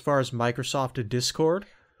maybe as far as Microsoft and Discord?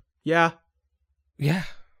 Yeah. Yeah.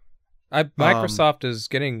 Microsoft is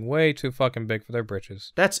getting way too fucking big for their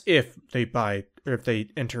britches. That's if they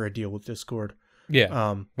enter a deal with Discord.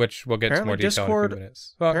 Yeah. Which we'll get to more detail Discord, in a few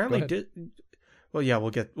minutes. Apparently,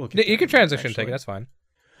 we'll get. You can transition, take it. That's fine.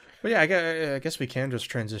 But yeah, I guess we can just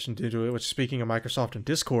transition to it. Which, speaking of Microsoft and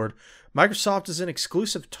Discord, Microsoft is in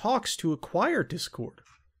exclusive talks to acquire Discord.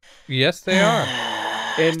 Yes, they are.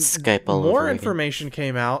 And Skype all more over information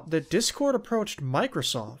came out that Discord approached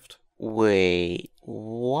Microsoft. Wait,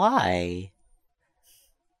 why?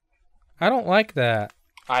 I don't like that.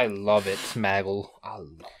 I love it, Smaggle.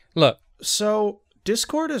 Look. So,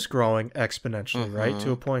 Discord is growing exponentially, right?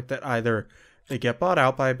 To a point that either they get bought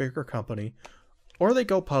out by a bigger company, or they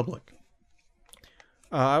go public.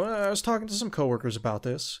 I was talking to some coworkers about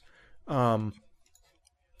this, and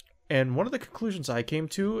one of the conclusions I came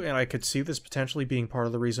to, and I could see this potentially being part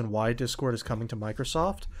of the reason why Discord is coming to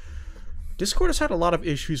Microsoft. Discord has had a lot of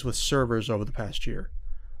issues with servers over the past year.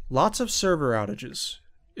 Lots of server outages,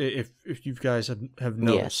 if you guys have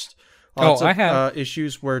noticed. Yes. Lots I of have.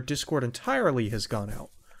 issues where Discord entirely has gone out.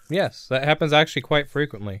 Yes, that happens actually quite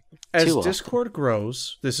frequently. As Too often. Discord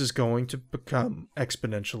grows, this is going to become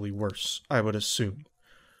exponentially worse, I would assume.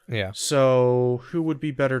 Yeah. So, who would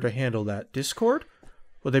be better to handle that? Discord?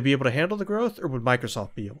 Would they be able to handle the growth, or would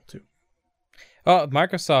Microsoft be able to?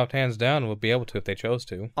 Microsoft, hands down, would be able to if they chose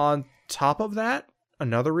to. On top of that,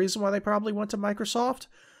 another reason why they probably went to Microsoft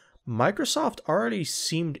already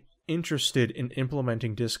seemed interested in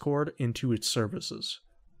implementing Discord into its services.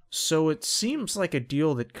 So it seems like a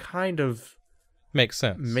deal that kind of Makes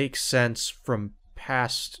sense. makes sense from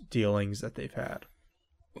past dealings that they've had.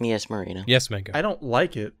 Yes, Marina. Yes, Mango. I don't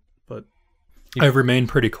like it, but I've remained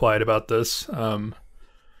pretty quiet about this. And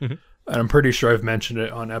I'm pretty sure I've mentioned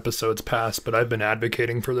it on episodes past, but I've been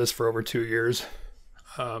advocating for this for over 2 years.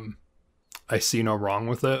 I see no wrong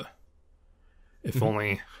with it. If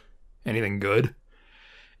only anything good.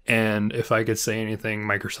 And if I could say anything,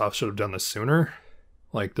 Microsoft should have done this sooner.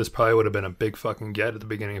 Like, this probably would have been a big fucking get at the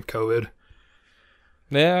beginning of COVID.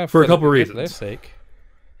 Yeah, For a couple for reasons. their sake.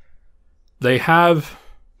 They have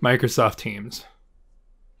Microsoft Teams,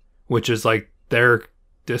 which is like their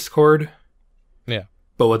Discord, Yeah.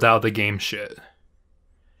 but without the game shit.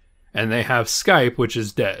 And they have Skype, which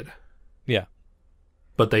is dead. Yeah.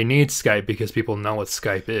 But they need Skype because people know what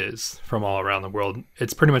Skype is from all around the world.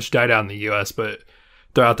 It's pretty much died out in the US, but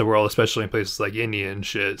throughout the world, especially in places like India and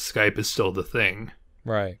shit, Skype is still the thing.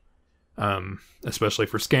 Right. Especially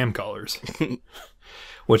for scam callers,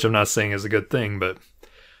 which I'm not saying is a good thing, but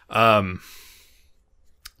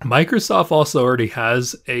Microsoft also already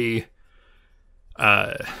has a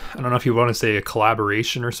I don't know if you want to say a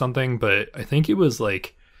collaboration or something, but I think it was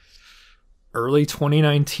like early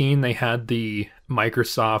 2019 they had the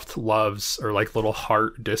Microsoft Loves or like little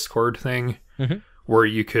heart Discord thing where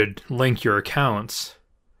you could link your accounts,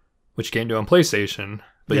 which you can't do on PlayStation,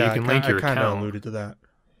 but you can link your I kind of account. alluded to that.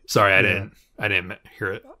 Sorry, I Yeah. didn't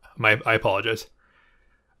hear it. I apologize.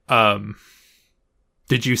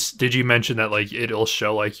 Did you mention that like it'll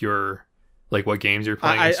show like your like what games you're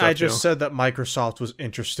playing? And stuff I just too? said that Microsoft was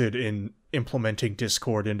interested in implementing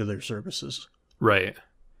Discord into their services. Right.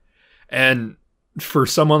 And for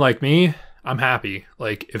someone like me, I'm happy.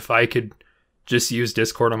 Like if I could just use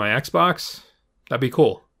Discord on my Xbox, that'd be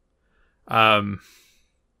cool.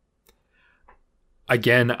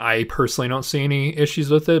 Again, I personally don't see any issues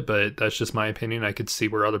with it, but that's just my opinion. I could see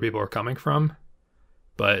where other people are coming from.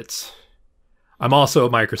 But I'm also a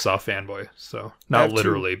Microsoft fanboy, so I not have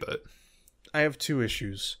literally, but I have two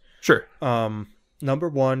issues. sure. Number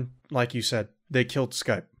one, like you said, they killed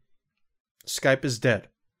Skype. Skype is dead.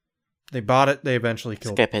 They bought it, they eventually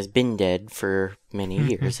killed it. Skype has been dead for many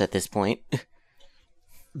years at this point.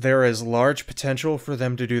 There is large potential for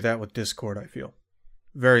them to do that with Discord, I feel.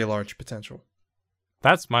 Very large potential.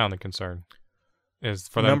 That's my only concern, is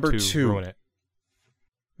for them Number to two. ruin it.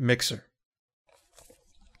 Mixer.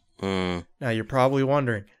 Mm. Now you're probably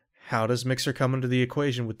wondering, how does Mixer come into the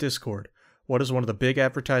equation with Discord? What is one of the big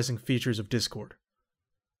advertising features of Discord?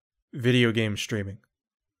 Video game streaming.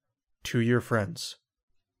 To your friends.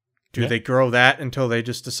 Do Yeah. they grow that until they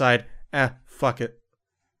just decide, fuck it?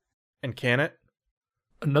 And can it?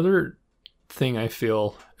 Another thing I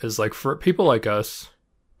feel is like for people like us,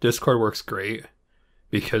 Discord works great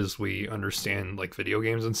because we understand like video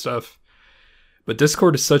games and stuff. But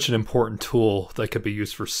Discord is such an important tool that could be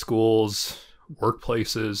used for schools,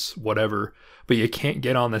 workplaces, whatever. But you can't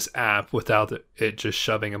get on this app without it just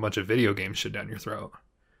shoving a bunch of video game shit down your throat.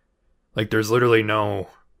 Like there's literally no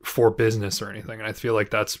for business or anything. And I feel like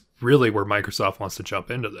that's really where Microsoft wants to jump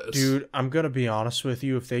into this. Dude, I'm going to be honest with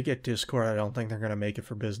you. If they get Discord, I don't think they're going to make it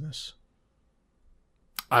for business.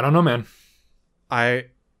 I don't know, man.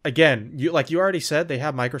 Again, you already said, they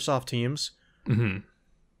have Microsoft Teams. hmm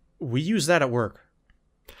We use that at work.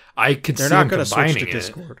 I could They're see not them going to switch to combining it.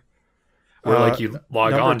 Discord. Where like you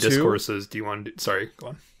log number on, two- Discord says, "Do you want?" Sorry, go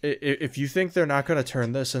on. If you think they're not going to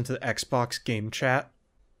turn this into Xbox game chat,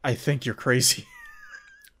 I think you're crazy.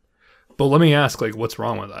 But let me ask, like, what's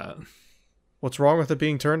wrong with that? What's wrong with it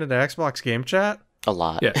being turned into Xbox game chat? A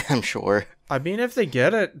lot, Yeah. I'm sure. I mean, if they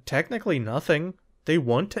get it, technically nothing. They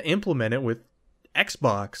want to implement it with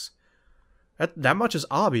Xbox. That much is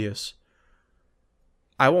obvious.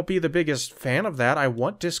 I won't be the biggest fan of that. I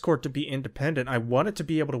want Discord to be independent. I want it to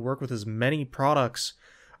be able to work with as many products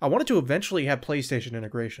I wanted to eventually have PlayStation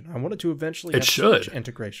integration. I wanted to eventually have should. Switch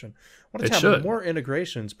integration. I wanted to have more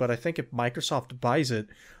integrations, but I think if Microsoft buys it,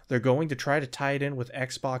 they're going to try to tie it in with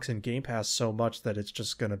Xbox and Game Pass so much that it's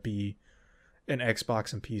just going to be an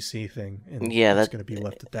Xbox and PC thing, and it's going to be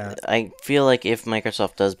left at that. I feel like if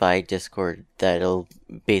Microsoft does buy Discord, that'll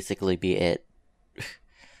basically be it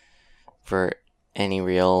for any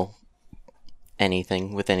real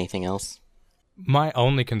anything with anything else. My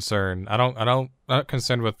only concern, I'm not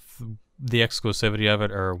concerned with the exclusivity of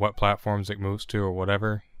it or what platforms it moves to or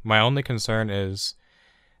whatever. My only concern is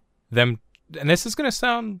them, and this is going to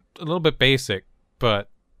sound a little bit basic, but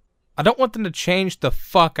I don't want them to change the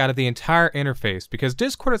fuck out of the entire interface, because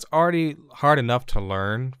Discord is already hard enough to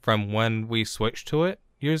learn from when we switched to it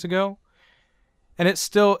years ago. And it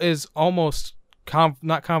still is almost,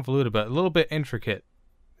 not convoluted, but a little bit intricate,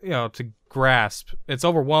 to grasp. It's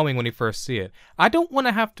overwhelming when you first see it. I don't want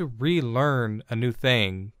to have to relearn a new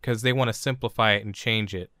thing because they want to simplify it and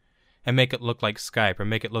change it and make it look like Skype or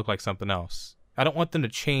make it look like something else. I don't want them to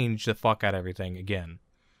change the fuck out of everything again,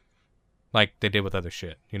 like they did with other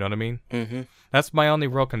shit. You know what I mean? Mm-hmm. That's my only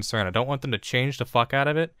real concern. I don't want them to change the fuck out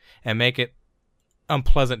of it and make it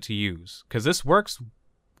unpleasant to use, because this works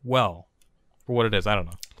well for what it is. I don't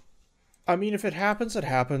know. I mean, if it happens, it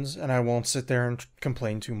happens, and I won't sit there and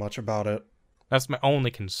complain too much about it. That's my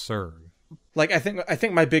only concern. Like, I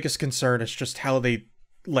think my biggest concern is just how they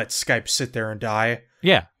let Skype sit there and die.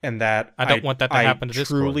 Yeah. And that I don't want that to happen to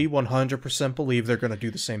Discord. I truly 100% believe they're going to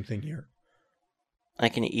do the same thing here. I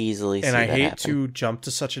can easily see that happen. And I hate happen. to jump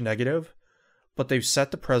to such a negative, but they've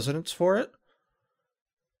set the precedents for it.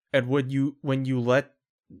 And when you let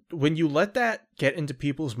that get into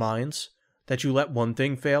people's minds, that you let one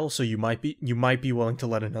thing fail, so you might be willing to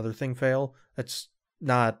let another thing fail, it's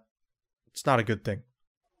not a good thing.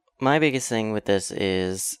 My biggest thing with this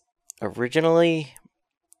is originally,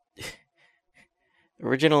 if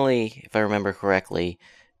I remember correctly,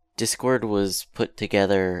 Discord was put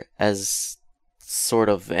together as sort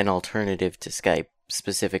of an alternative to Skype,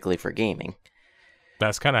 specifically for gaming.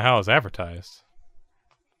 That's kind of how it's advertised.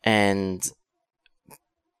 And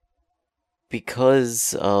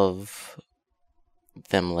because of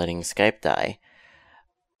them letting Skype die,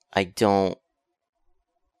 I don't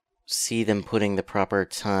see them putting the proper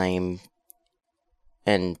time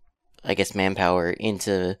and, I guess, manpower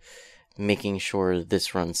into making sure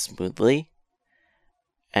this runs smoothly.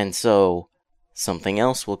 And so something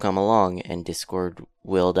else will come along and Discord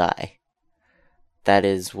will die. That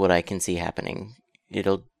is what I can see happening.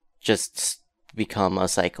 It'll just become a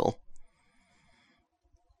cycle.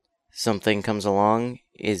 Something comes along,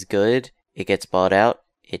 is good, it gets bought out,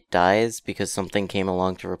 it dies because something came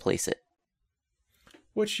along to replace it.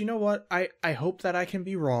 Which, you know what? I hope that I can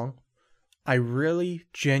be wrong. I really,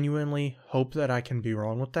 genuinely hope that I can be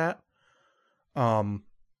wrong with that. And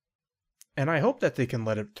I hope that they can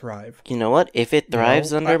let it thrive. You know what? If it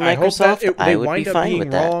thrives under Microsoft, I would be fine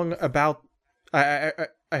with that. Wrong about, I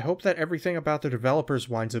hope that everything about the developers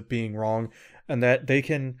winds up being wrong, and that they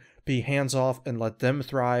can be hands off and let them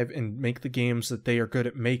thrive and make the games that they are good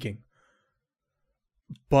at making.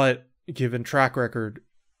 But given track record,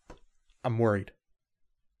 I'm worried.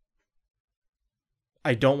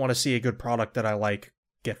 I don't want to see a good product that I like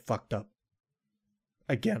get fucked up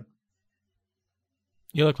again.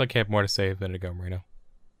 You look like you have more to say a minute ago, Marino.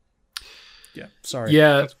 Yeah, sorry.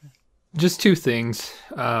 Yeah, just two things.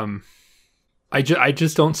 I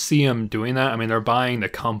just don't see them doing that. I mean, they're buying the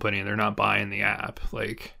company. They're not buying the app.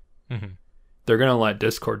 Like, they're going to let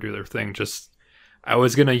Discord do their thing. Just, I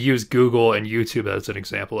was going to use Google and YouTube as an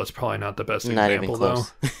example. That's probably not the best not example, even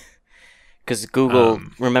close. though. Because Google,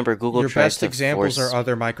 remember, Google your tried best to examples force, are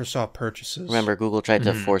other Microsoft purchases. Remember, Google tried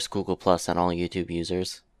to force Google Plus on all YouTube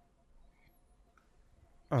users.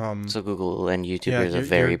 So Google and YouTube is a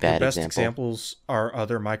very bad your best example. Examples are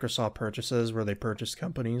other Microsoft purchases where they purchased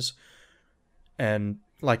companies. And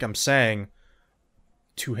like I'm saying,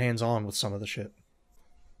 too hands-on with some of the shit.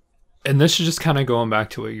 And this is just kind of going back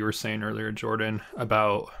to what you were saying earlier, Jordan,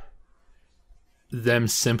 about them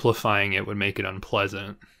simplifying it would make it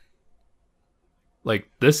unpleasant. Like,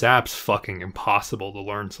 this app's fucking impossible to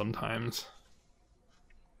learn sometimes.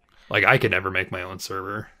 Like, I could never make my own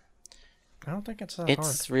server. I don't think it's that hard.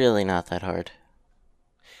 It's really not that hard.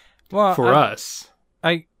 Well, For us.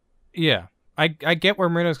 I get where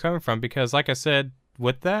Marino's coming from, because like I said,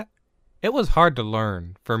 with that, it was hard to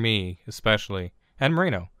learn for me, especially, and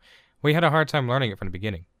Marino. We had a hard time learning it from the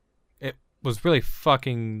beginning. It was really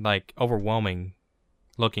fucking, like, overwhelming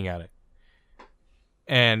looking at it.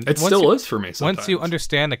 And it still is for me sometimes. Once you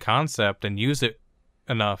understand the concept and use it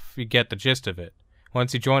enough, you get the gist of it.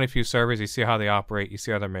 Once you join a few servers, you see how they operate, you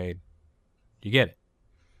see how they're made. You get it.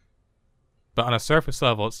 But on a surface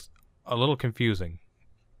level, it's a little confusing.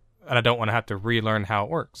 And I don't want to have to relearn how it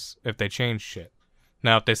works if they change shit.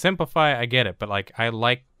 Now, if they simplify it, I get it. But, like, I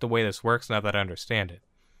like the way this works now that I understand it.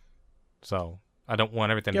 So, I don't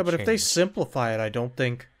want everything to change. Yeah, but if they simplify it, I don't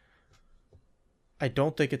think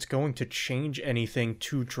it's going to change anything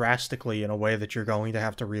too drastically in a way that you're going to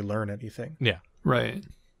have to relearn anything. Yeah. Right.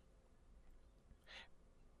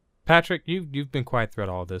 Patrick, you've been quiet throughout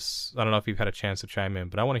all this. I don't know if you've had a chance to chime in,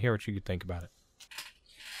 but I want to hear what you think about it.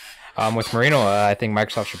 With Merino, I think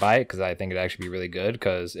Microsoft should buy it because I think it'd actually be really good.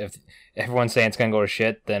 Because if everyone's saying it's going to go to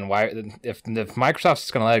shit, then why? If Microsoft's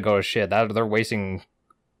just going to let it go to shit, they're wasting.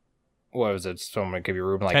 What was it? Someone could be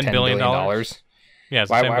rude, like $10 billion. Yeah.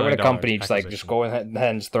 Why would a company just go ahead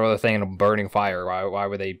and just throw the thing in a burning fire? Why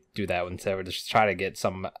would they do that instead of just try to get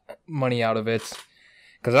some money out of it?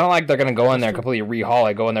 Because I don't like they're going to go in there and completely rehaul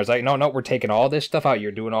it. Go in there, it's like, no, we're taking all this stuff out.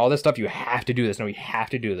 You're doing all this stuff. You have to do this. No, you have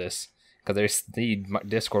to do this. Because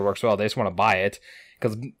Discord works well. They just want to buy it.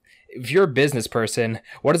 Because if you're a business person,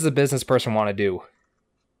 what does the business person want to do?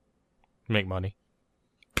 Make money.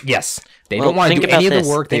 Yes. They don't want to do any of the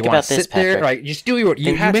work. They want to sit there. Right, just do your.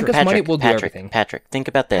 You make us money, we'll do everything. Patrick, think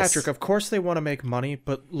about this. Patrick, of course they want to make money,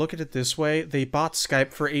 but look at it this way. They bought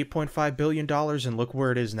Skype for $8.5 billion, and look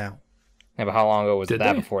where it is now. Yeah, but how long ago was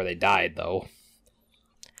that before they died, though?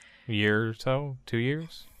 A year or so? 2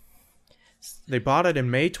 years? They bought it in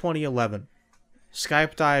May 2011.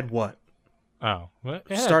 Skype died what? Oh. Well,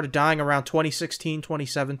 yeah. Started dying around 2016,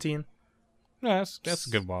 2017. Yeah, that's a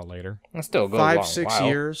good while later. That's still a good 5-6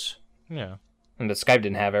 years. Yeah. And the Skype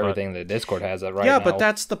didn't have everything that Discord has right now. Yeah, but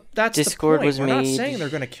that's Discord the point. was We're not made- saying they're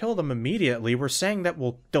going to kill them immediately. We're saying that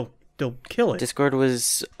they'll kill it. Discord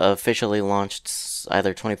was officially launched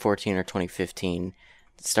either 2014 or 2015.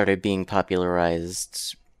 It started being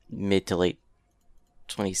popularized mid to late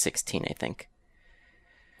 2016, I think.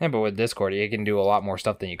 Yeah, but with Discord, you can do a lot more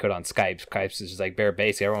stuff than you could on Skype. Skype's just like bare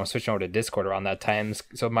basic. Everyone was switching over to Discord around that time.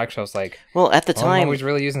 So Microsoft's like, well, at the time, nobody's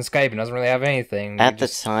really using Skype and doesn't really have anything. At the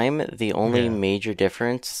time, the only major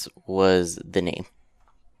difference was the name.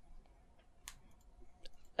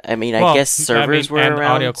 I mean, I guess servers were and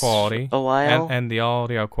around audio quality a while. And the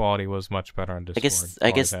audio quality was much better on Discord. I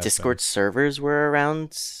guess Discord servers were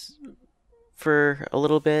around for a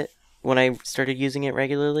little bit when I started using it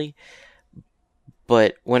regularly.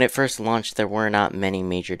 But when it first launched, there were not many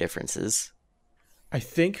major differences. I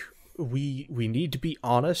think we need to be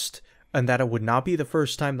honest, and that it would not be the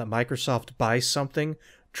first time that Microsoft buys something,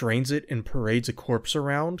 drains it, and parades a corpse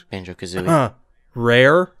around. Banjo-Kazooie.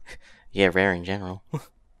 Rare. Yeah, Rare in general.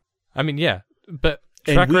 I mean, yeah, but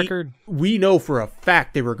track record... We know for a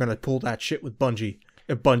fact they were going to pull that shit with Bungie,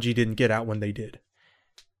 if Bungie didn't get out when they did.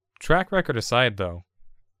 Track record aside, though,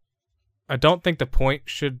 I don't think the point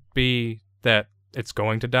should be that it's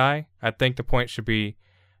going to die. I think the point should be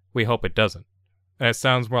we hope it doesn't. And it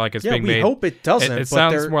sounds more like it's being made... we hope it doesn't, it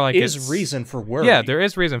sounds but there more like is reason for worry. Yeah, there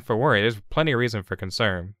is reason for worry. There's plenty of reason for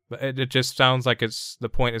concern. But it just sounds like the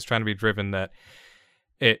point is trying to be driven that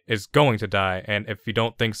it is going to die, and if you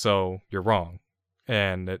don't think so, you're wrong.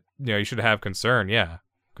 And you should have concern, yeah,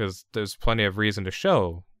 because there's plenty of reason to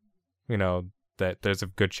show, that there's a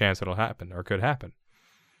good chance it'll happen or could happen.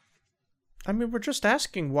 I mean, we're just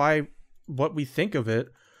asking what we think of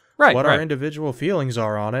it, right? What our individual feelings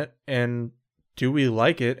are on it, and do we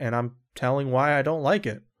like it? And I'm telling why I don't like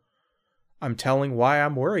it. I'm telling why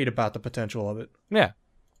I'm worried about the potential of it. Yeah,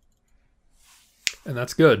 and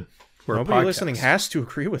that's good. Nobody listening has to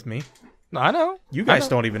agree with me. I know. You guys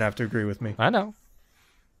don't even have to agree with me. I know.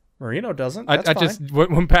 Marino doesn't. That's I fine. just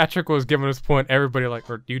when Patrick was giving his point, everybody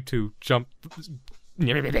or you two jumped. And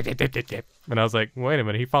I was like, wait a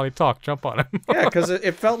minute, he finally talked. Jump on him. Yeah, because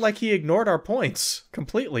it felt like he ignored our points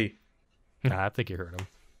completely. Nah, I think you heard him.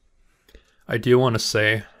 I do want to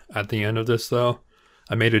say at the end of this, though,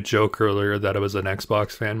 I made a joke earlier that I was an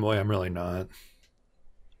Xbox fanboy. I'm really not.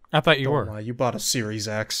 I thought you were. Lie. You bought a Series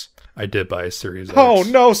X. I did buy a Series X. Oh,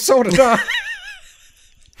 no, so did I.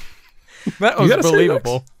 That was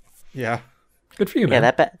believable. Yeah. Good for you, man.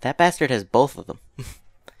 Yeah, that bastard has both of them.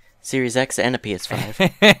 Series X and a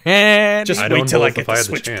PS5. Just wait till I get the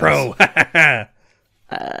Switch Pro.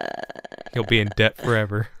 He'll be in debt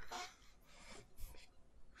forever.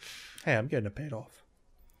 Hey, I'm getting it paid off.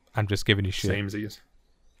 I'm just giving you shit. Samesies.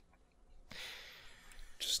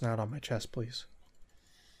 Just not on my chest, please.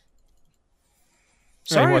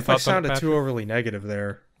 Any Sorry more if I thoughts on it, sounded too Patrick? overly negative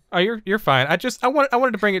there. Oh, you're fine. I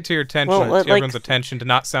wanted to bring it to your attention, Well, like- everyone's attention, to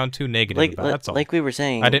not sound too negative Like about it. That's all. like we were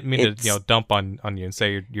saying, I didn't mean it's- to dump on you and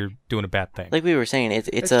say you're doing a bad thing. Like we were saying, it's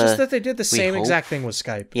It's just that they did the we same hope- exact thing with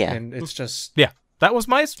Skype. Yeah. And it's just... Yeah, that was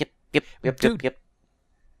my. Yep. Dude.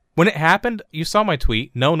 When it happened, you saw my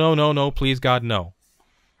tweet. No, please God, no.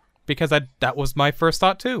 Because that was my first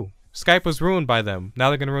thought too. Skype was ruined by them. Now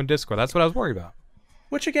they're gonna ruin Discord. That's what I was worried about.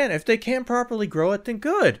 Which, again, if they can properly grow it, then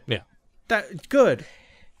good. Yeah. Good.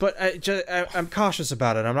 But I'm cautious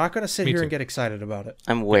about it. I'm not going to sit Me here too. and get excited about it.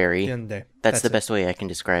 I'm wary. At the end of the day. That's the it. best way I can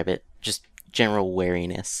describe it. Just general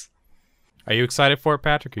wariness. Are you excited for it,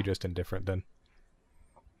 Patrick? Or you just indifferent then?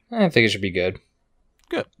 I think it should be good.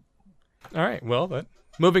 Good. All right. Well, then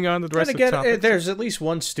moving on to the And rest again, of the topics. there's at least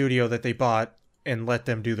one studio that they bought and let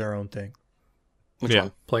them do their own thing. Which Yeah.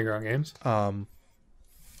 one? Playground Games. I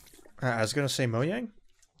was going to say Mojang.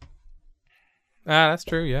 That's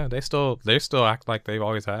true. Yeah, they still act like they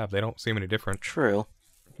always have. They don't seem any different. True.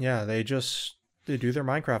 Yeah, they do their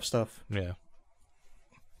Minecraft stuff. Yeah.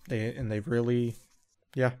 They've really,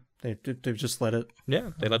 they've just let it Yeah,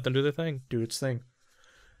 they let them do their thing. do its thing.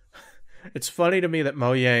 It's funny to me that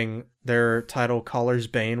Mojang, their title Caller's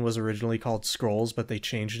Bane was originally called Scrolls, but they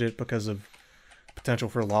changed it because of potential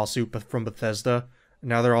for a lawsuit from Bethesda.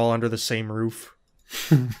 Now they're all under the same roof.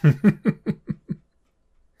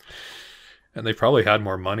 And they probably had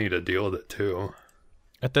more money to deal with it too.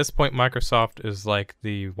 At this point, Microsoft is like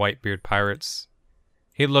the Whitebeard pirates.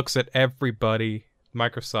 He looks at everybody.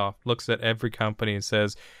 Microsoft looks at every company and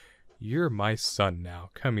says, "You're my son now.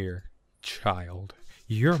 Come here, child.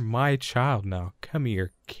 You're my child now. Come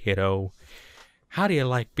here, kiddo. How do you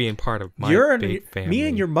like being part of my big family? Me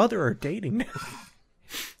and your mother are dating now.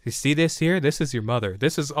 You see this here? This is your mother.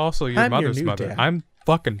 This is also your I'm your mother's new mother. dad. I'm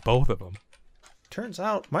fucking both of them." Turns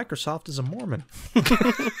out Microsoft is a Mormon.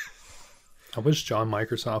 I wish John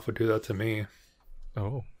Microsoft would do that to me.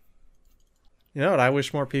 Oh, You know what I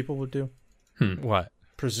wish more people would do? what?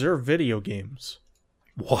 Preserve video games.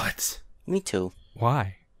 What? Me too.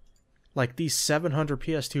 Why? Like these 700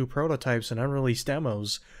 PS2 prototypes and unreleased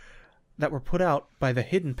demos that were put out by the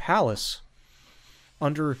Hidden Palace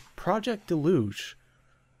under Project Deluge.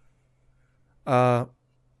 Oh,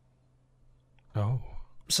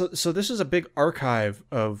 So this is a big archive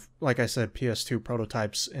of, like I said, PS2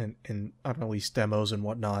 prototypes and unreleased demos and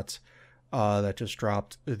whatnot that just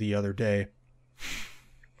dropped the other day.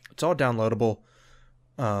 It's all downloadable.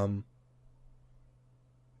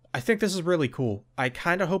 I think this is really cool. I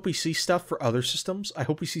kind of hope we see stuff for other systems. I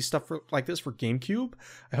hope we see stuff like this for GameCube.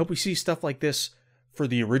 I hope we see stuff like this for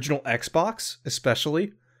the original Xbox,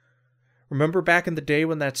 especially. Remember back in the day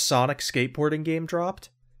when that Sonic skateboarding game dropped?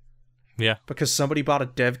 yeah, Because somebody bought a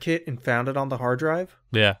dev kit and found it on the hard drive?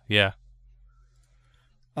 yeah. Yeah,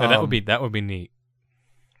 that would be neat.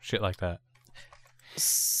 Shit like that.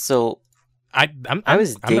 So I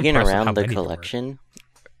was I'm digging impressed with how around the many there were. collection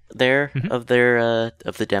there Mhm. of their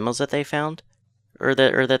of the demos that they found or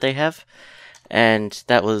that they have, and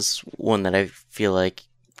that was one that I feel like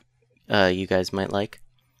you guys might like,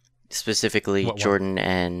 specifically What one? Jordan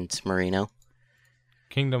and Marino.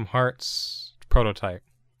 Kingdom Hearts prototype.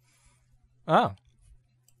 Oh,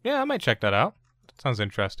 yeah, I might check that out. That sounds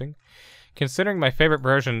interesting. Considering my favorite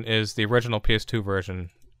version is the original PS2 version,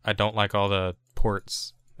 I don't like all the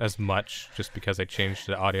ports as much just because they changed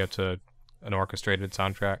the audio to an orchestrated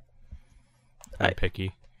soundtrack. I'm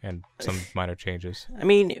picky, and some minor changes. I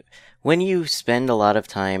mean, when you spend a lot of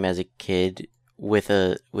time as a kid with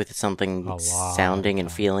something A lot sounding of and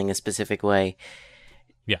time. feeling a specific way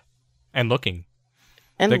And looking.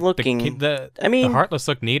 and looking, The I mean, Heartless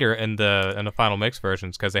look neater in the final mix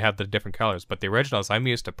versions because they have the different colors. But the originals, I'm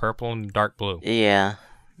used to purple and dark blue. yeah.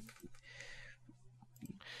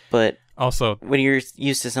 But Also, when you're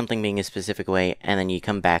used to something being a specific way and then you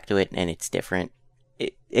come back to it and it's different,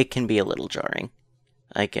 it can be a little jarring.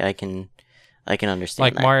 I can understand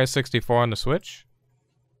like that. Mario 64 on the Switch.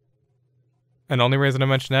 And the only reason I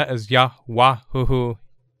mention that is ya, wah, hoo hoo,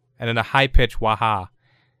 and then a high pitch waha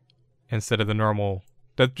instead of the normal.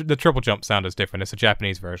 The triple jump sound is different. It's a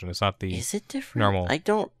Japanese version. It's not the. Is it different? normal. I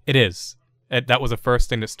don't. It is. That was the first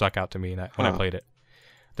thing that stuck out to me when I Huh. played it.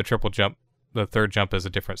 The triple jump, the third jump is a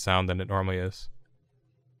different sound than it normally is.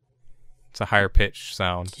 It's a higher pitch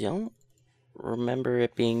sound. Don't remember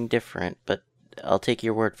it being different, but I'll take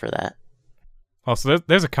your word for that. Also,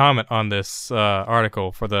 there's a comment on this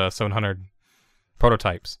article for the 700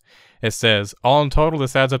 prototypes. It says, all in total,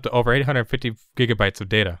 this adds up to over 850 gigabytes of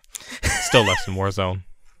data. Still less than Warzone.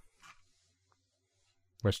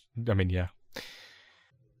 Which, I mean, yeah.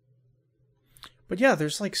 But yeah,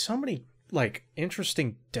 there's like so many like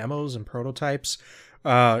interesting demos and prototypes.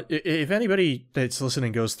 If anybody that's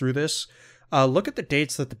listening goes through this, look at the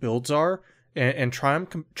dates that the builds are and try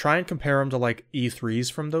and compare them to like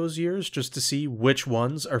E3s from those years, just to see which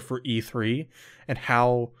ones are for E3 and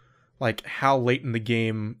how late in the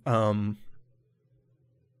game, or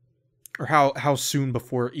how soon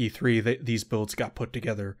before E3 these builds got put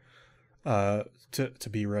together to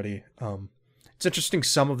be ready. It's interesting,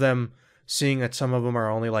 seeing that some of them are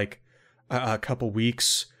only like a couple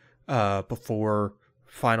weeks before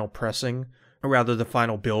final pressing, or rather the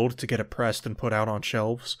final build to get it pressed and put out on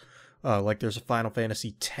shelves. Like there's a Final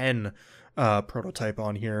Fantasy X prototype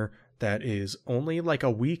on here that is only like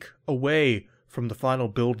a week away from the final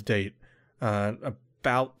build date,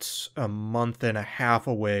 about a month and a half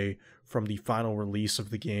away from the final release of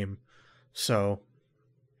the game. So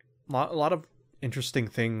a lot of interesting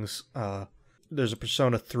things. There's a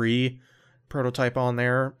Persona 3 prototype on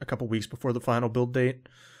there a couple weeks before the final build date.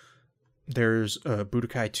 There's a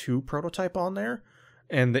Budokai 2 prototype on there,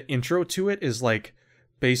 and the intro to it is like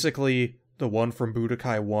basically the one from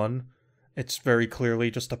Budokai 1. It's very clearly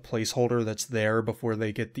just a placeholder that's there before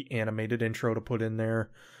they get the animated intro to put in there.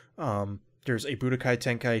 There's a Budokai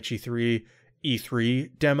Tenkaichi 3 E3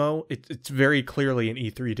 demo. It's very clearly an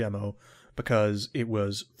E3 demo because it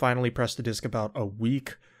was finally pressed to disc about a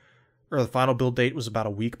week, or the final build date was about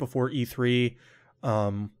a week before E3.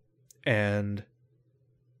 And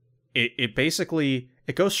it basically,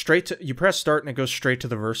 it goes straight to, you press start and it goes straight to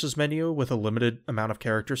the versus menu with a limited amount of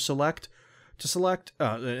characters to select.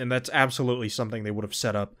 And that's absolutely something they would have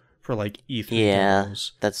set up for like E3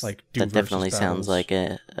 demos. That's like that definitely sounds like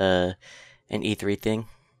an E3 thing.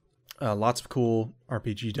 Lots of cool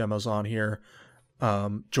RPG demos on here.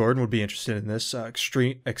 Jordan would be interested in this.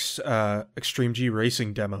 Extreme G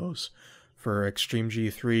Racing demos for Extreme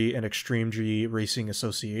G3 and Extreme G Racing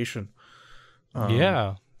Association.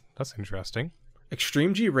 Yeah, that's interesting.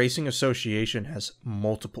 Extreme G Racing Association has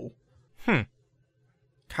multiple.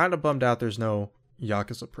 Kind of bummed out there's no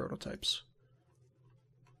Yakuza prototypes.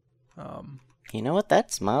 You know what?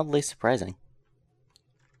 That's mildly surprising.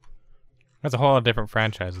 There's a whole lot of different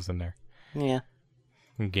franchises in there. Yeah.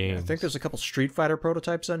 Games. I think there's a couple Street Fighter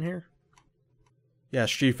prototypes on here. Yeah,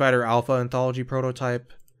 Street Fighter Alpha Anthology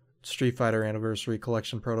prototype, Street Fighter Anniversary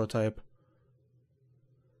Collection prototype.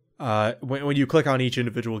 When you click on each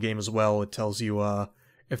individual game as well, it tells you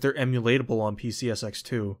if they're emulatable on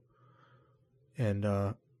PCSX2. And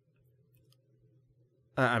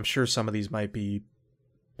I'm sure some of these might be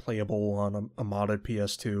playable on a modded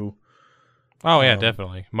PS2. Oh, yeah,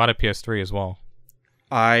 definitely. Modded PS3 as well.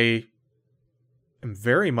 I am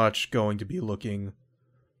very much going to be looking,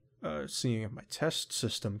 seeing if my test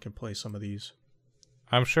system can play some of these.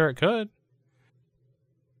 I'm sure it could.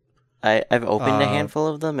 I've opened a handful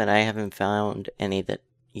of them, and I haven't found any that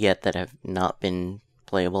have not been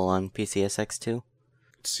playable on PCSX2.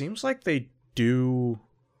 It seems like they do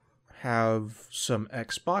have some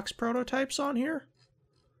Xbox prototypes on here.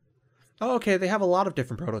 Oh, okay, they have a lot of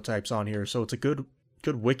different prototypes on here, so it's a good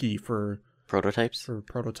wiki for prototypes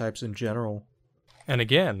in general. And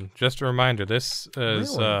again, just a reminder, this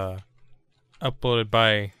is uploaded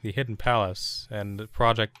by the Hidden Palace, and the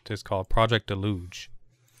project is called Project Deluge,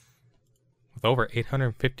 with over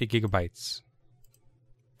 850 gigabytes.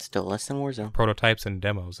 Still less than Warzone. Prototypes and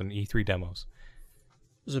demos, and E3 demos.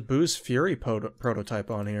 There's a Boo's Fury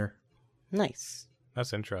prototype on here. Nice.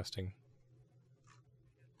 That's interesting.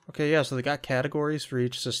 Okay, yeah, so they got categories for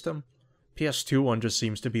each system. PS2 one just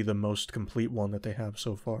seems to be the most complete one that they have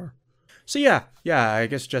so far. So yeah, I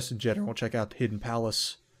guess just in general, check out the Hidden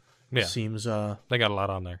Palace. Yeah. Seems they got a lot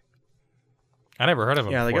on there. I never heard of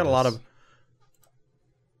them. Yeah, they before got a lot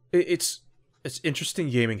this. of. It's interesting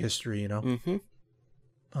gaming history, you know.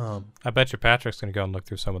 Mm-hmm. I bet you Patrick's gonna go and look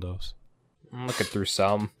through some of those. I'm looking through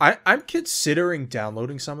some. I'm considering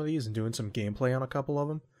downloading some of these and doing some gameplay on a couple of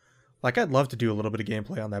them. Like, I'd love to do a little bit of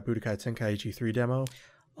gameplay on that Budokai Tenkaichi 3 demo.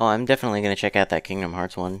 Oh, I'm definitely going to check out that Kingdom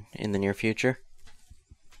Hearts one in the near future.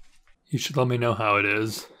 You should let me know how it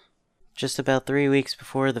is. Just about 3 weeks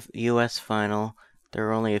before the US final, there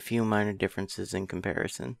are only a few minor differences in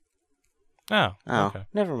comparison. Oh, Oh, okay.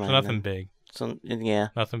 never mind. So nothing then. big. So, yeah.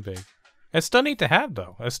 Nothing big. It's still neat to have,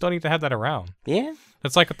 though. It's still neat to have that around. Yeah?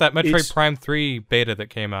 It's like with that Metroid It's- Prime 3 beta that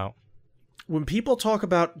came out. When people talk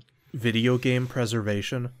about video game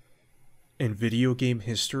preservation and video game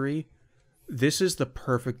history, this is the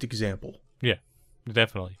perfect example. Yeah,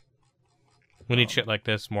 definitely. We need shit like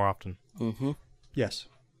this more often. Mm-hmm. Yes.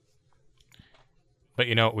 But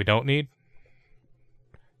you know what we don't need?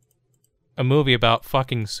 A movie about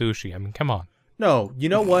fucking sushi. I mean, come on. No, you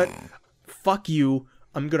know what? Fuck you.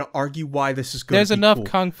 I'm going to argue why this is good. There's enough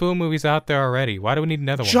kung fu movies out there already. Why do we need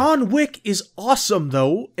another one? John Wick is awesome,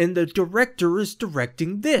 though, and the director is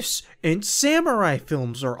directing this. And samurai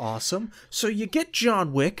films are awesome. So you get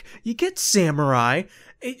John Wick, you get samurai.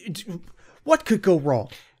 What could go wrong?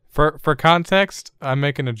 For context, I'm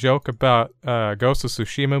making a joke about Ghost of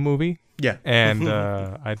Tsushima movie. Yeah. And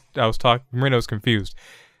I was talking. Marino's confused.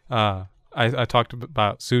 I talked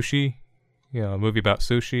about sushi, a movie about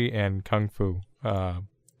sushi and kung fu,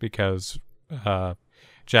 because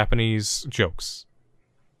Japanese jokes.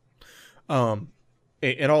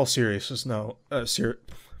 In all seriousness, no.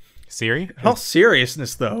 Siri? In all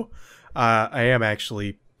seriousness, though, I am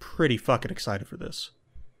actually pretty fucking excited for this.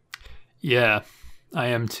 Yeah, I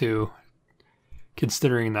am too.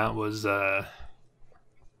 Considering that was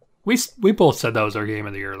we both said that was our game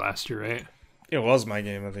of the year last year, right? It was my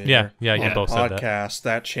game of the year. Yeah, you both said that. Podcast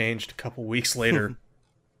that changed a couple weeks later.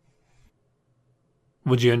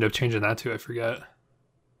 Would you end up changing that to? I forget.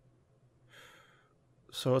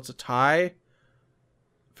 So it's a tie,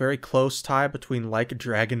 very close tie between Like a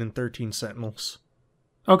Dragon and 13 Sentinels.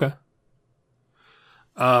 Okay.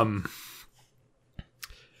 But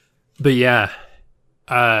yeah,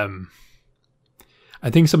 I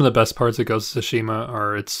think some of the best parts of Ghost of Tsushima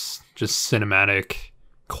are its just cinematic,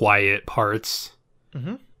 quiet parts.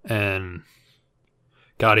 Mm-hmm. And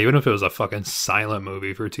God, even if it was a fucking silent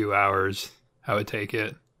movie for 2 hours, I would take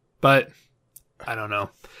it. But I don't know.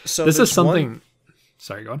 So this is something.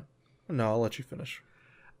 Sorry, go on. No, I'll let you finish.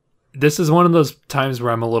 This is one of those times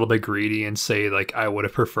where I'm a little bit greedy and say like I would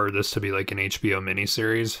have preferred this to be like an HBO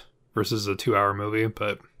miniseries versus a 2-hour movie,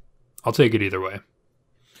 but I'll take it either way.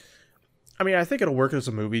 I mean, I think it'll work as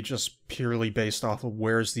a movie just purely based off of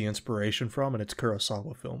where's the inspiration from, and it's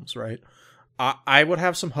Kurosawa films, right? I would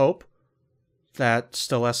have some hope that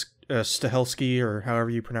Stahelski, or however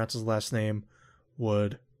you pronounce his last name,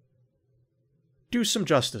 would do some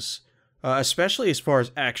justice, especially as far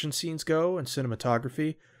as action scenes go and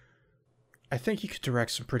cinematography. I think he could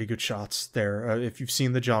direct some pretty good shots there. If you've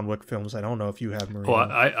seen the John Wick films, I don't know if you have, Marino.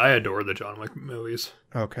 Well, I adore the John Wick movies.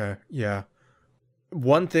 Okay, yeah.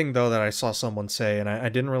 One thing, though, that I saw someone say, and I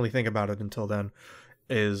didn't really think about it until then,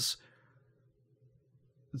 is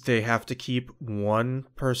they have to keep one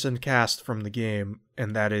person cast from the game,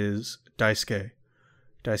 and that is Daisuke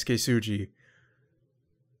Tsuji.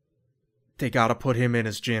 They gotta put him in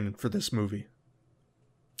as Jin for this movie.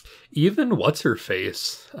 Even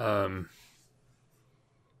what's-her-face?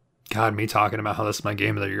 God, me talking about how this is my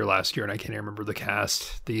game of the year last year, and I can't even remember the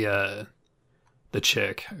cast. The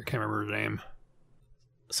chick. I can't remember her name.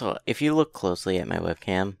 So if you look closely at my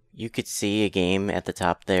webcam, you could see a game at the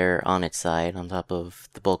top there on its side, on top of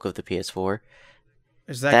the bulk of the PS4.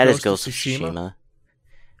 That is Ghost of Tsushima.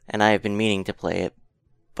 And I have been meaning to play it,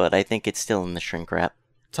 but I think it's still in the shrink wrap.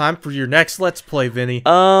 Time for your next Let's Play, Vinny.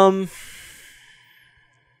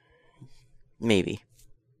 Maybe.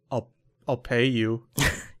 I'll pay you.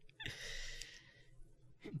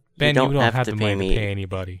 Ben, you don't have the money to pay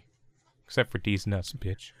anybody. Except for these nuts,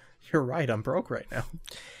 bitch. You're right, I'm broke right now.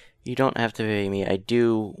 You don't have to pay me. I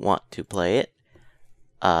do want to play it.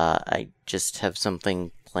 I just have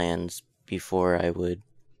something planned before I would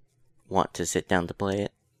want to sit down to play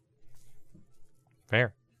it.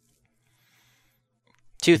 Fair.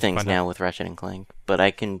 Two things now with Ratchet and Clank, but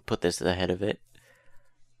I can put this ahead of it.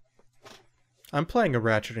 I'm playing a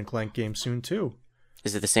Ratchet and Clank game soon, too.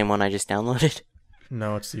 Is it the same one I just downloaded?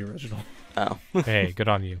 No, it's the original. Oh. Hey, good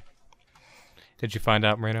on you. Did you find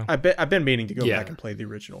out, Marino? I've been meaning to go back and play the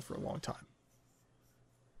original for a long time.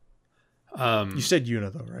 You said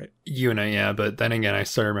Yuna, though, right? Yuna, yeah, but then again, I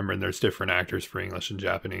started remembering there's different actors for English and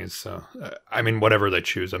Japanese, so, I mean, whatever they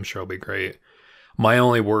choose, I'm sure it'll be great. My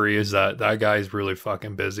only worry is that guy's really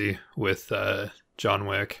fucking busy with John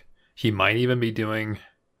Wick. He might even be doing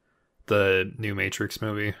the new Matrix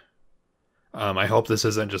movie. I hope this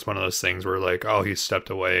isn't just one of those things where, like, oh, he stepped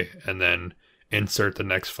away, and then insert the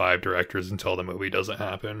next 5 directors until the movie doesn't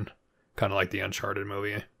happen. Kind of like the Uncharted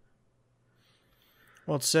movie.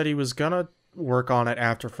 Well, it said he was gonna work on it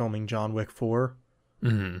after filming John Wick 4.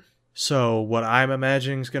 Mm-hmm. So what I'm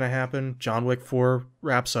imagining is gonna happen, John Wick 4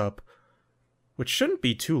 wraps up, which shouldn't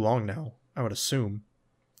be too long now, I would assume.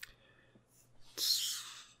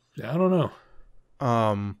 I don't know.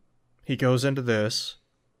 He goes into this,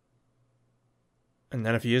 and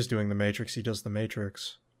then if he is doing the Matrix, he does the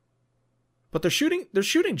Matrix. But they're shooting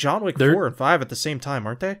John Wick 4 and 5 at the same time,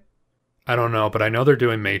 aren't they? I don't know, but I know they're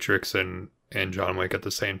doing Matrix and John Wick at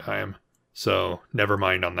the same time. So never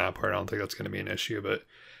mind on that part. I don't think that's going to be an issue. But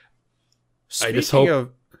Speaking I just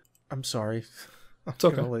hope. I'm sorry. It's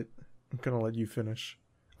okay. I'm gonna let you finish.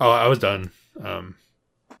 Oh, I was done.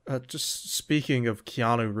 Just speaking of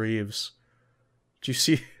Keanu Reeves, did you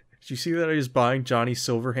see? Did you see that he was buying Johnny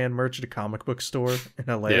Silverhand merch at a comic book store in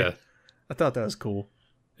LA? Yeah. I thought that was cool.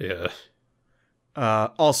 Yeah.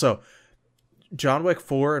 Also, John Wick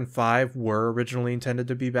 4 and 5 were originally intended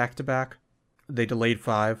to be back to back. They delayed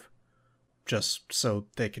 5 just so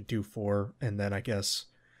they could do 4, and then I guess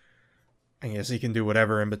he can do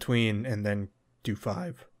whatever in between and then do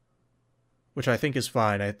 5, which I think is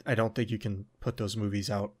fine. I don't think you can put those movies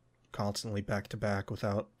out constantly back to back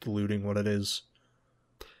without diluting what it is.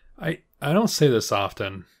 I don't say this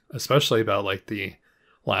often, especially about like the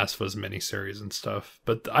Last of Us miniseries and stuff,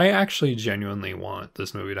 but I actually genuinely want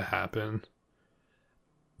this movie to happen.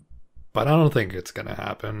 But I don't think it's gonna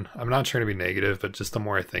happen. I'm not trying to be negative, but just the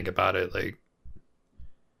more I think about it, like,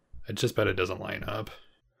 I just bet it doesn't line up.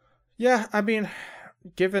 Yeah, I mean,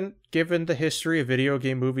 given the history of video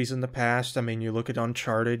game movies in the past, I mean, you look at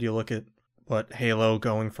Uncharted, you look at what Halo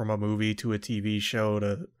going from a movie to a TV show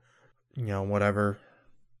to, whatever.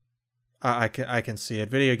 I can see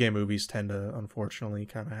it. Video game movies tend to, unfortunately,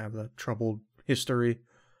 kind of have the troubled history,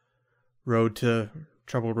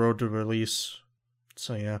 troubled road to release.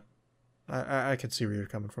 So yeah, I can see where you're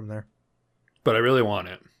coming from there. But I really want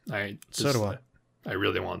it. So do I. I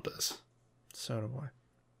really want this. So do I.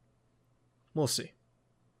 We'll see.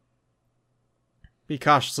 Be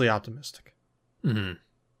cautiously optimistic. Mm-hmm.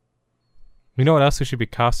 You know what else we should be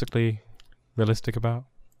caustically realistic about?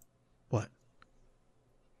 What?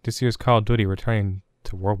 This year's Call of Duty returning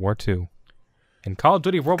to World War II. And Call of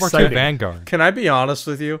Duty World War II Exciting. Vanguard. Can I be honest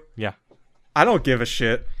with you? Yeah. I don't give a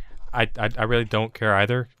shit. I really don't care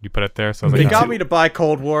either. You put it there, so They like, got me to buy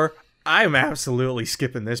Cold War. I'm absolutely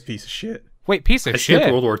skipping this piece of shit. wait, piece of I shit.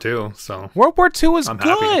 skipped World War II, so World War II was I'm good.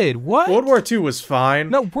 happy. What? World War II was fine.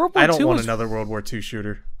 No, World War I don't II want was another World War II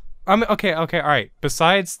shooter. I mean, okay, all right.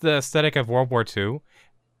 Besides the aesthetic of World War II,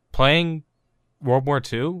 playing World War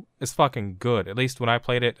II is fucking good. At least when I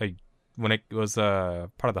played it, when it was part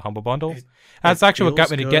of the Humble Bundle. That's actually what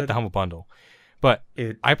got me to get the Humble Bundle. But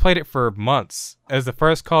I played it for months. It was the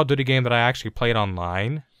first Call of Duty game that I actually played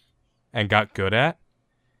online and got good at.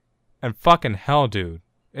 And fucking hell, dude.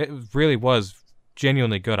 It really was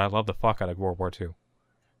genuinely good. I love the fuck out of World War II.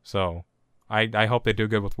 So, I hope they do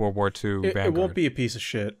good with World War II Vanguard. It won't be a piece of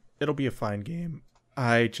shit. It'll be a fine game.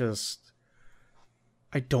 I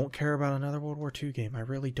don't care about another World War II game. I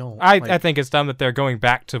really don't. I think it's dumb that they're going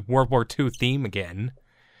back to World War II theme again.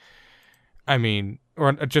 I mean,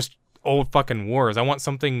 or just old fucking wars. I want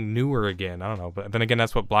something newer again. I don't know. But then again,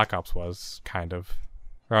 that's what Black Ops was, kind of.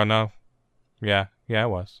 Oh, no. Yeah, it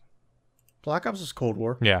was. Black Ops is Cold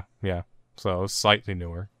War. Yeah. So it was slightly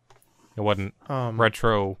newer. It wasn't Um,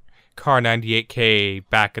 retro Car 98K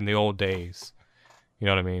back in the old days. You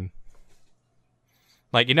know what I mean?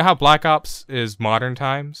 Like, you know how Black Ops is modern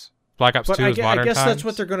times? Black Ops 2 is modern times? I guess that's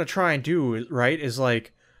what they're going to try and do, right? Is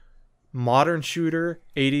like modern shooter,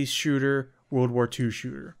 80s shooter, World War II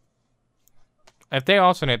shooter. If they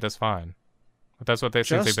alternate, that's fine. But that's what they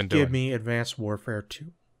think they've Just been doing. give me Advanced Warfare 2.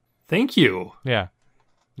 thank you. Yeah,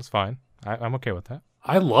 that's fine. I'm okay with that.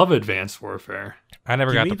 I love Advanced Warfare. I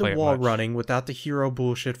never Give got me to play the it wall much. running without the hero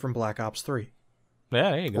bullshit from Black Ops 3.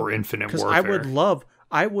 Yeah, there you go. Or Infinite Because Warfare.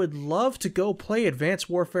 I would love to go play Advanced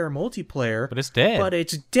Warfare multiplayer, But it's dead. but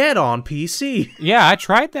it's dead on PC. Yeah, I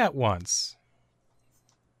tried that once.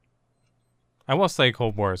 I will say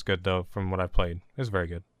Cold War is good, though, from what I've played. It's very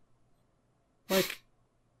good. Like,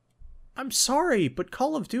 I'm sorry, but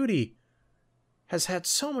Call of Duty has had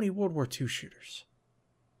so many World War II shooters.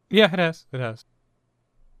 Yeah, it has. It has.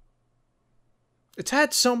 It's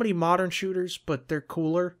had so many modern shooters, but they're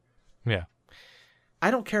cooler. Yeah.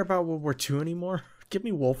 I don't care about World War II anymore. Give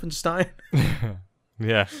me Wolfenstein.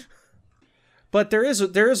 Yeah. But there is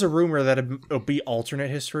a rumor that it'll be alternate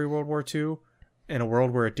history World War II in a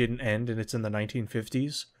world where it didn't end and it's in the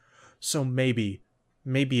 1950s. So maybe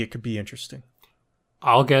it could be interesting.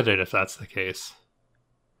 I'll get it if that's the case.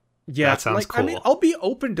 Yeah, That sounds I mean, cool. I'll be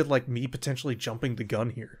open to like me potentially jumping the gun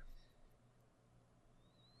here.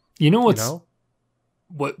 You know You know?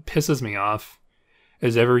 what pisses me off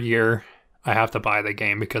is every year I have to buy the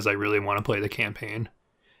game because I really want to play the campaign.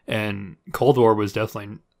 And Cold War was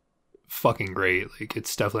definitely fucking great. Like,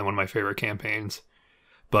 it's definitely one of my favorite campaigns.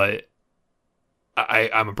 But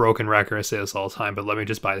I'm a broken record. I say this all the time, but let me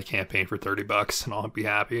just buy the campaign for $30 and I'll be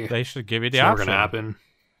happy. They should give you the It's never option. gonna happen.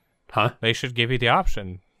 Huh? They should give you the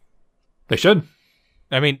option. They should.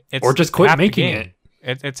 I mean, it's Or just quit half the making game.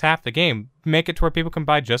 It's half the game. Make it to where people can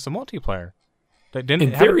buy just the multiplayer. They didn't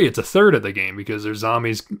In have theory, it's a third of the game because there's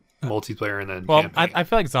zombies, multiplayer, and then Well, campaign. I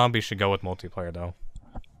feel like zombies should go with multiplayer, though.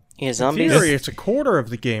 Yeah, In zombies. theory, it's a quarter of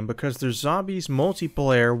the game because there's zombies,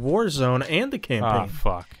 multiplayer, Warzone, and the Ah, campaign.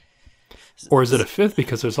 fuck. Or is it a fifth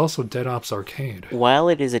because there's also Dead Ops Arcade? While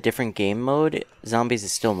it is a different game mode, zombies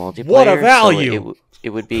is still multiplayer. What a so value! it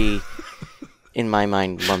would be, in my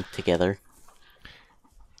mind, lumped together.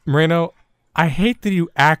 Moreno, I hate that you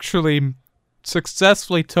actually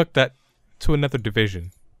successfully took that to another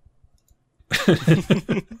division.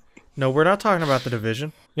 No, we're not talking about the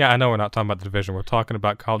Division. Yeah, I know we're not talking about the division. We're talking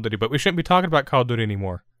about Call of Duty, but we shouldn't be talking about Call of Duty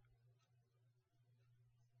anymore.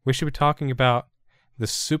 We should be talking about the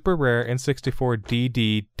super rare N64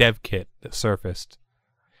 DD dev kit that surfaced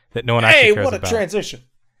that no one actually cares about. transition!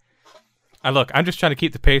 Look, I'm just trying to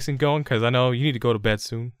keep the pacing going because I know you need to go to bed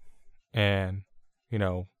soon, and you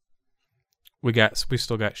know we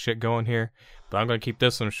still got shit going here. But I'm gonna keep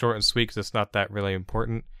this one short and sweet because it's not that really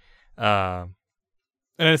important.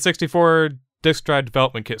 And then a 64 disk drive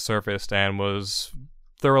development kit surfaced and was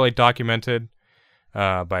thoroughly documented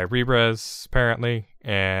by Rebrez apparently,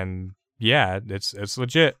 and yeah, it's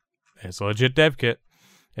legit. It's a legit dev kit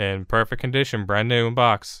in perfect condition, brand new in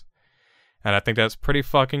box. And I think that's pretty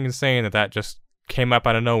fucking insane that just came up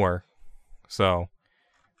out of nowhere. So,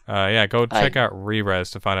 yeah, go check out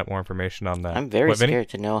Rebrez to find out more information on that. I'm very Vinny? scared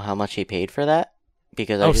to know how much he paid for that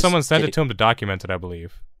because Someone sent it to him to document it, I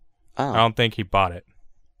believe. Oh, I don't think he bought it.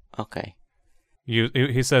 okay.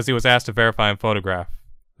 He says he was asked to verify and photograph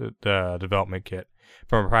the development kit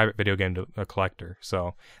from a private video game collector.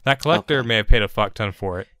 So that collector may have paid a fuck ton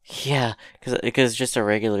for it. Yeah, because just a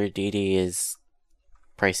regular DD is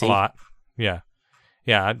pricey. A lot. Yeah.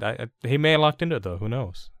 Yeah, he may have locked into it, though. Who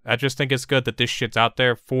knows? I just think it's good that this shit's out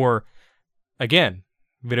there for, again,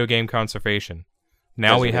 video game conservation.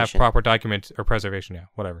 Now we have proper preservation. Yeah,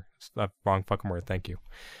 whatever. It's the wrong fucking word. Thank you.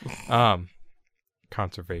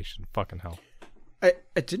 Conservation. Fucking hell. I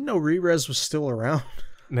didn't know Reres was still around.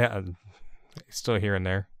 Yeah, still here and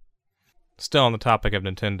there. Still on the topic of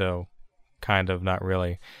Nintendo. Kind of, not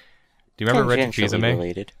really. Do you remember Reggie Fils-Aimé?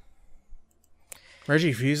 Related.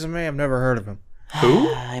 Reggie Fils-Aimé? I've never heard of him.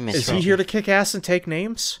 Who? I miss Is he Reggie. here to kick ass and take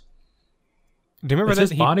names? Do you remember Is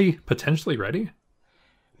that his body potentially ready?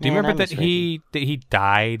 Do you Man, remember I miss that he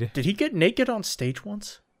died? Did he get naked on stage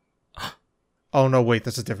once? Oh, no, wait,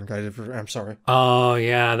 that's a different guy. I'm sorry. Oh,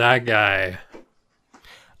 yeah, that guy.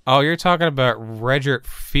 Oh, you're talking about Reggie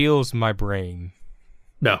Feels My Brain.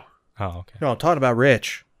 No. Oh, okay. No, I'm talking about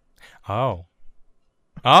Rich. Oh.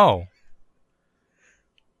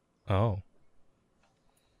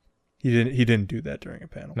 He didn't do that during a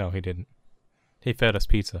panel. No, he didn't. He fed us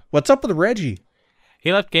pizza. What's up with Reggie?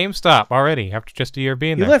 He left GameStop already after just a year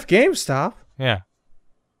being He there. left GameStop. Yeah.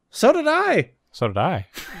 So did I. So did I.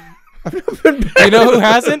 I've never been back. You know who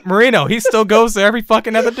hasn't? Marino. He still goes there every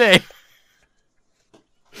fucking other day.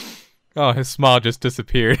 Oh, his smile just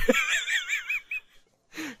disappeared.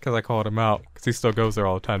 Because I called him out. Because he still goes there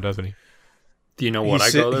all the time, doesn't he? Do you know what I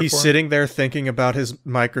go there He's for? sitting there thinking about his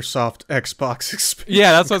Microsoft Xbox expansion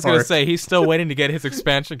Yeah, that's what I was going to card. say. He's still waiting to get his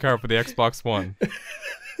expansion card for the Xbox One.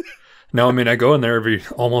 No, I mean, I go in there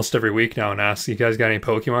almost every week now and ask, you guys got any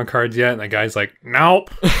Pokemon cards yet? And the guy's like, nope.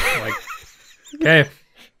 I'm like, okay.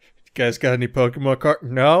 You guys got any Pokemon card?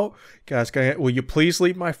 No. You guys got? Will you please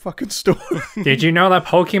leave my fucking store? Did you know that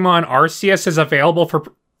Pokemon Arceus is available for...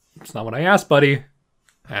 It's not what I asked, buddy.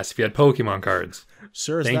 I asked if you had Pokemon cards.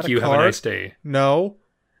 Sir, is Thank that you. a Have card? a nice day. No.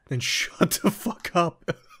 Then shut the fuck up.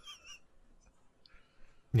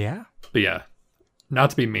 Yeah? But yeah, not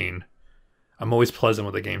to be mean. I'm always pleasant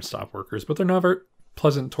with the GameStop workers, but they're never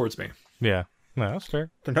pleasant towards me. Yeah. No, that's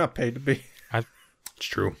fair. They're not paid to be. It's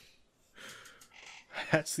true.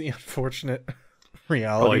 That's the unfortunate Probably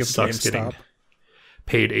reality of sucks GameStop. getting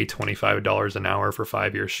paid $25 an hour for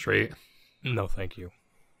 5 years straight. No, thank you.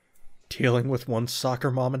 Dealing with one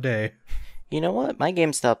soccer mom a day. You know what? My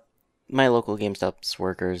local GameStop's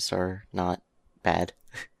workers are not bad.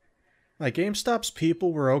 Like, GameStop's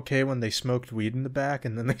people were okay when they smoked weed in the back,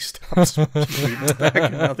 and then they stopped smoking weed in the back,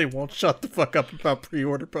 and now they won't shut the fuck up about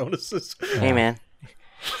pre-order bonuses. Hey, man.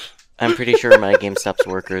 I'm pretty sure my GameStop's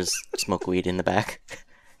workers smoke weed in the back.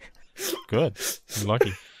 Good. You're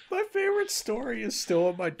lucky. My favorite story is still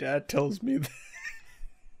when my dad tells me that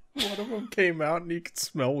one of them came out and he could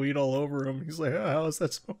smell weed all over him. He's like, oh, how is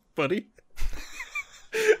that smell, buddy?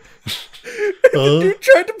 The dude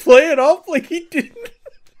tried to play it off like he didn't.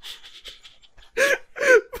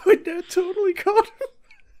 My dad totally caught him.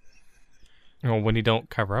 Well, when you don't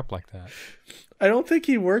cover up like that. I don't think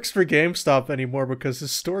he works for GameStop anymore because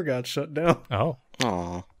his store got shut down. Oh.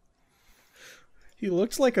 Aw. He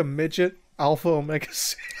looks like a midget Alpha Omega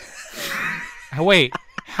Sin. Wait.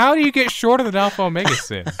 How do you get shorter than Alpha Omega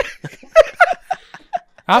Sin?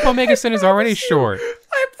 Alpha Omega Sin is already short.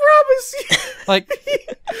 I promise you. Like,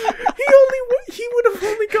 He would have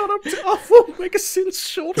only gone up to Alpha Omega Sin's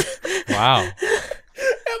shoulder. wow.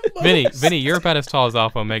 Vinny, you're about as tall as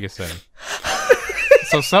Alpha Omega Sin.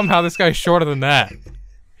 So somehow this guy's shorter than that.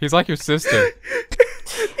 He's like your sister.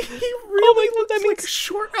 He really looks like a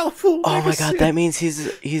short Alpha Omega Oh my god, Sin. that means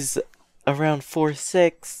he's around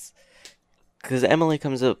 4'6". Because Emily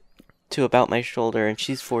comes up to about my shoulder, and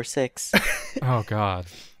she's 4'6". Oh god.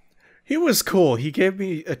 He was cool. He gave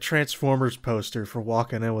me a Transformers poster for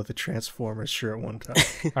walking in with a Transformers shirt one time.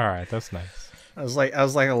 All right, that's nice. I was like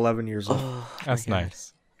 11 years old. That's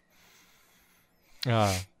nice.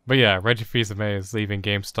 But yeah, Reggie Fils-Aimé is leaving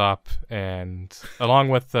GameStop, and along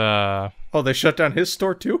with Oh, they shut down his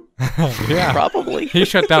store too? yeah, Probably. he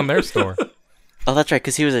shut down their store. Oh, that's right,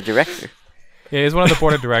 because he was a director. Yeah, he's one of the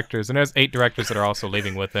board of directors, and there's 8 directors that are also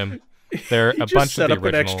leaving with him. They're He a just bunch set of up the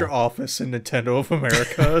an original. extra office in Nintendo of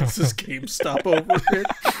America. It's just GameStop over it.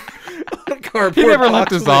 On a cardboard He never box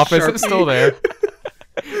left his with a office. It's Sharpie. still there.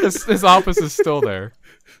 His office is still there.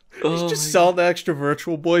 He's just selling the extra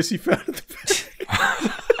Virtual Boys he found at the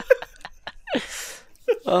back.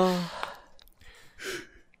 Oh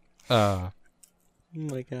Uh,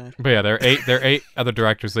 my god. but yeah, there are eight other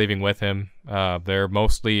directors leaving with him. They're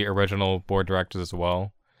mostly original board directors as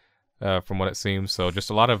well, from what it seems. So just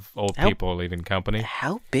a lot of old people are leaving the company.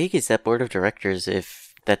 How big is that board of directors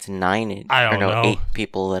if that's 9 I don't know. 8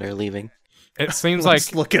 people that are leaving? It seems Let's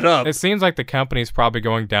like look it up. it seems like the company's probably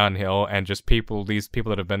going downhill, and just these people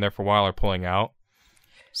that have been there for a while are pulling out.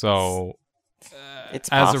 So It's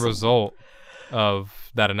as possible. a result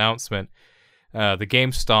of that announcement, the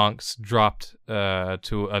game stonks dropped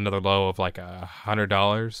to another low of like $100,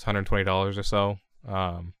 $120 or so.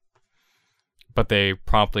 But they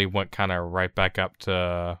promptly went kind of right back up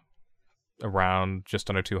to around just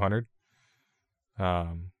under 200.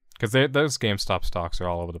 Because those GameStop stocks are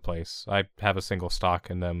all over the place. I have a single stock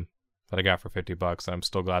in them that I got for $50, and I'm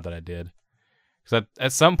still glad that I did. Because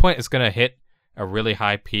at some point, it's going to hit a really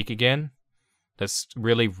high peak again. That's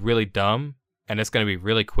really, really dumb, and it's going to be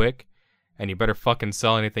really quick. And you better fucking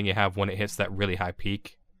sell anything you have when it hits that really high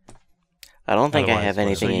peak. I don't think I Otherwise, have what-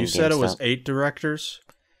 anything So in you said it was GameStop. 8 directors?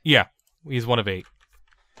 Yeah, he's one of 8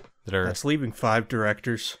 that are. That's leaving 5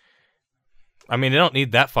 directors. I mean, they don't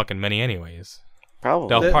need that fucking many anyways. Probably.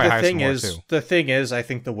 They'll probably hire some thing more is, too. the thing is, I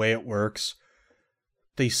think the way it works,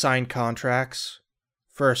 they sign contracts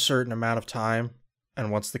for a certain amount of time,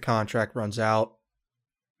 and once the contract runs out,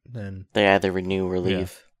 then They either renew or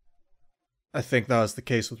leave. I think that was the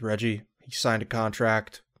case with Reggie. He signed a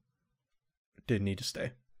contract, didn't need to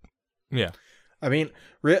stay. Yeah. I mean,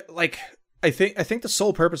 I think the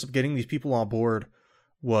sole purpose of getting these people on board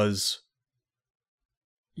was,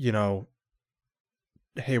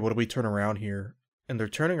 hey, what do we turn around here? And they're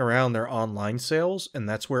turning around their online sales, and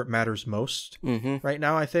that's where it matters most Mm-hmm. right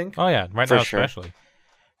now, I think. Oh yeah, right For now sure. especially.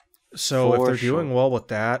 So if For they're sure. doing well with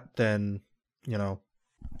that, then, And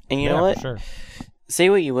you Yeah, know what? For sure. Say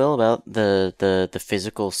what you will about the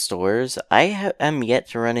physical stores, I am yet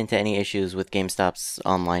to run into any issues with GameStop's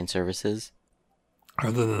online services.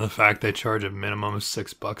 Other than the fact they charge a minimum of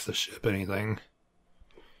 $6 to ship anything.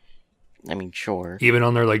 I mean, sure. Even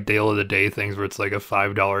on their like deal of the day things where it's like a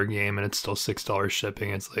 $5 game and it's still $6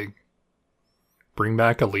 shipping, it's like bring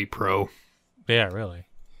back Elite Pro. Yeah, really.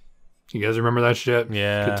 You guys remember that shit?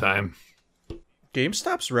 Yeah. Good time.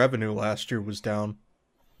 GameStop's revenue last year was down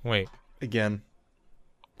Wait. again.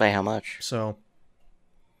 By how much? So,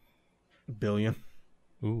 $1 billion.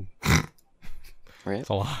 Ooh, Right? that's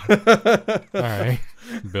a lot. All right.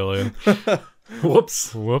 Billion.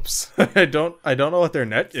 Whoops. Whoops. I don't know what their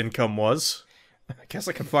net income was. I guess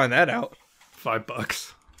I can find that out.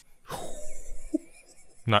 $5.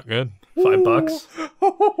 Not good.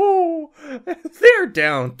 $5. They're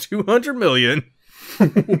down 200 million.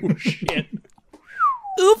 Shit.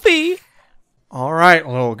 Oofy. All right,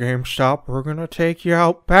 little GameStop, we're gonna take you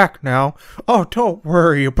out back now. Oh, don't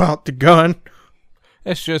worry about the gun.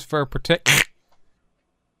 It's just for protect.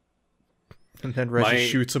 And then Reggie My-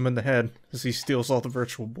 shoots him in the head as he steals all the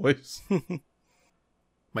Virtual Boys.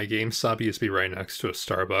 My GameStop used to be right next to a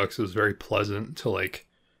Starbucks. It was very pleasant to like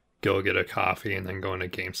go get a coffee and then go into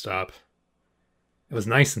GameStop. It was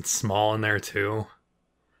nice and small in there too.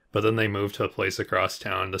 But then they moved to a place across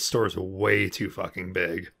town. The store's way too fucking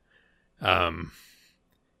big.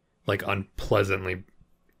 Like unpleasantly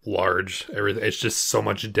large. Everything. It's just so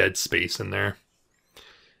much dead space in there.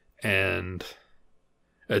 And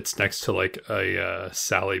it's next to like a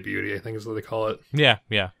Sally Beauty, I think is what they call it. Yeah,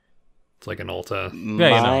 yeah. It's like an Ulta.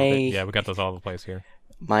 Yeah, yeah, we got those all over the place here.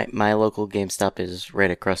 My local GameStop is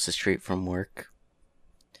right across the street from work.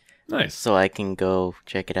 Nice. so I can go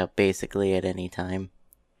check it out basically at any time.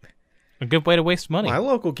 A good way to waste money. My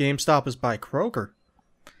local GameStop is by Kroger.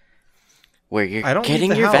 Where you're I don't leave getting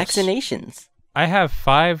the your house. vaccinations. I have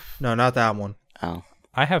 5. No, not that one. Oh.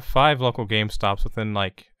 I have 5 local GameStops within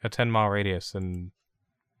like a 10-mile radius, and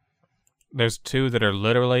there's 2 that are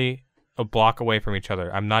literally a block away from each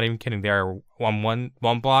other. I'm not even kidding. They are on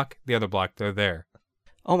one block, the other block. They're there.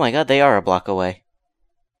 Oh my god, they are a block away.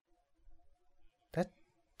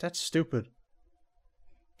 That's stupid.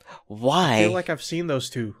 Why? I feel like I've seen those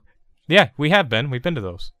two. Yeah, we have been. We've been to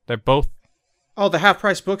those. They're both. Oh, the Half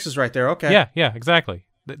Price Books is right there. Okay. Yeah, exactly.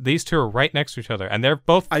 These 2 are right next to each other, and they're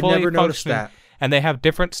both I fully never noticed functioning, that. and they have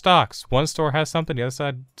different stocks. One store has something, the other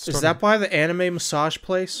side. Store Is that by the anime massage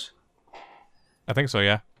place? I think so.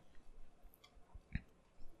 Yeah.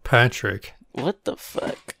 Patrick, What the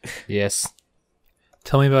fuck? Yes.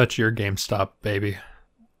 tell me about your GameStop, baby.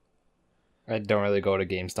 I don't really go to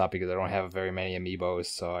GameStop because I don't have very many amiibos,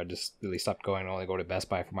 so I just really stopped going and only go to Best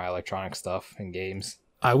Buy for my electronic stuff and games.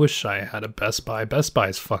 I wish I had a Best Buy. Best Buy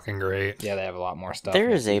is fucking great. Yeah, they have a lot more stuff. There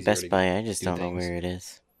and is it's a easier Best to Buy, I just do don't know things. where it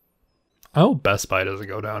is. I hope Best Buy doesn't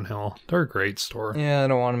go downhill. They're a great store. Yeah, I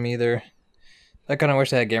don't want them either. I kind of wish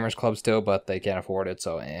they had Gamers Club still, but they can't afford it,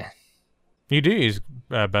 so You do use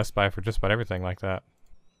Best Buy for just about everything like that.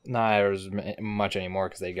 Not as much anymore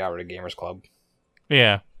because they got rid of Gamers Club.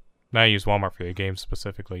 Yeah. Now I use Walmart for your games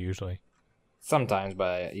specifically, usually. Sometimes,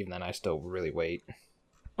 but even then, I still really wait.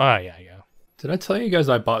 Oh, yeah. Did I tell you guys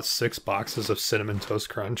I bought 6 boxes of Cinnamon Toast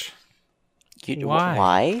Crunch? Why?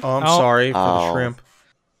 Why? Oh, I'm Oh. sorry for the Oh. shrimp.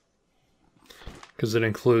 Because it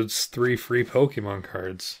includes 3 free Pokemon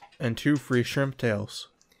cards. And 2 free shrimp tails.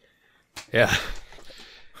 Yeah.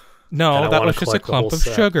 No, And I that wanna was just a collect the whole clump of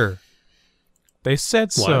set. sugar. They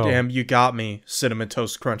said so. Damn, you got me, Cinnamon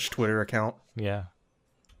Toast Crunch Twitter account. Yeah.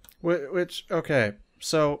 Which okay,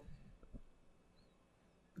 so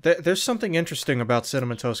there's something interesting about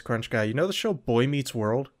Cinnamon Toast Crunch Guy. You know the show Boy Meets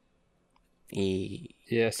World?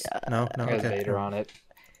 Yes. No, It has okay. Vader on it.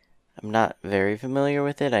 I'm not very familiar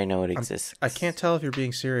with it. I know it exists. I can't tell if you're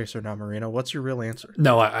being serious or not, Marino. What's your real answer?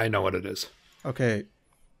 No, I know what it is. Okay,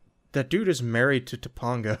 that dude is married to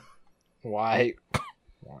Topanga. Why?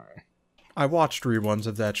 Why? I watched reruns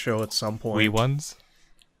of that show at some point. Wee ones?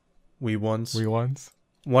 Wee ones. Wee ones?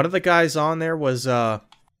 One of the guys on there was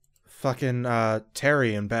fucking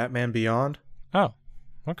Terry in Batman Beyond. Oh,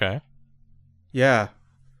 okay. Yeah.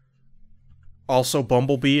 Also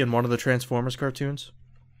Bumblebee in one of the Transformers cartoons.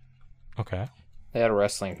 Okay. They had a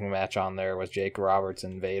wrestling match on there with Jake Roberts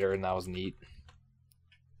and Vader, and that was neat.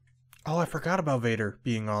 Oh, I forgot about Vader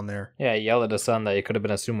being on there. Yeah, he yelled at his son that he could have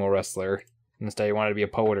been a sumo wrestler. Instead, he wanted to be a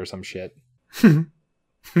poet or some shit. All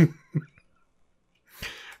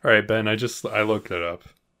right, Ben, I looked it up.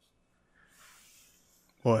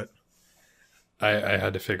 What? I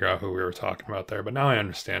had to figure out who we were talking about there, but now I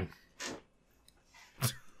understand.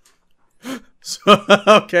 So,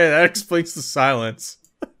 okay, that explains the silence.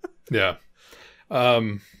 Yeah.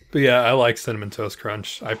 But yeah, I like Cinnamon Toast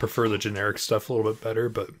Crunch. I prefer the generic stuff a little bit better,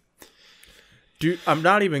 but Dude, I'm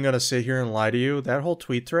not even going to sit here and lie to you. That whole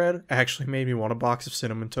tweet thread actually made me want a box of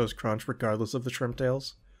Cinnamon Toast Crunch regardless of the shrimp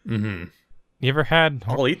tails. mm-hmm. You ever had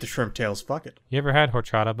I'll eat the shrimp tails, fuck it. you ever had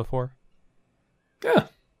horchata before? Yeah.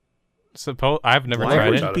 I've never Why tried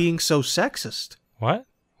are it. you being so sexist? What?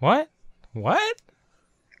 What?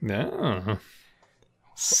 Yeah.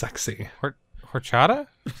 Sexy. Horchata?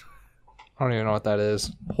 I don't even know what that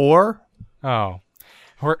is. Whore? Oh.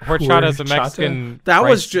 Horchata is a Horchata? Mexican That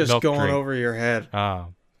was rice just milk going drink. over your head. Oh.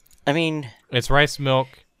 I mean, It's rice milk,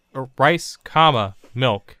 or rice, comma,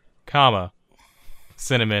 milk, comma,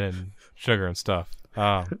 cinnamon and sugar and stuff.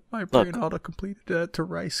 My Look. brain auto-completed that to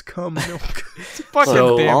rice cum milk. Fucking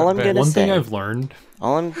So, damn all it, I'm Ben. gonna One thing say- I've learned,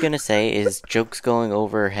 all I'm gonna say is jokes going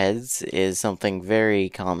over heads is something very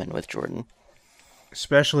common with Jordan.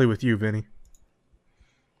 Especially with you, Vinny.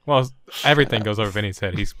 Well, everything goes over Vinny's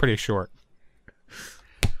head. He's pretty short.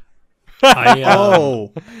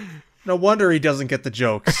 Oh, no wonder he doesn't get the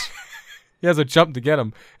jokes. He has a jump to get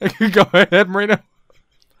him. Go ahead, Marino.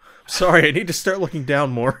 Sorry, I need to start looking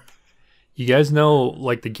down more. you guys know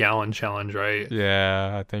like the gallon challenge, right?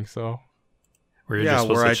 Yeah, I think so. Where you're Yeah, just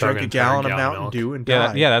supposed where to I chug drank an a entire gallon of gallon Mountain milk. Dew and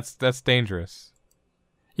Yeah, died. that's dangerous.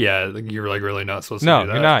 Yeah, you're like really not supposed No, to do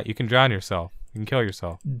that. you're not. You can drown yourself. You can kill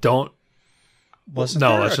yourself. Don't. Wasn't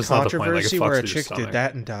No, there that's a just not the point. Like, it controversy fucks where a with your chick stomach. did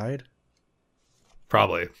that and died?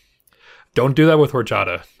 Probably. Don't do that with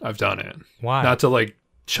horchata. I've done it. Why? Not to like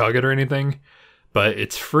chug it or anything, but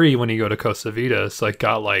it's free when you go to Costa Vida. So I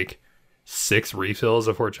got like 6 refills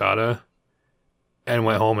of horchata and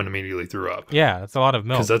went home and immediately threw up. Yeah, that's a lot of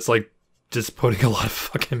milk. Because that's like just putting a lot of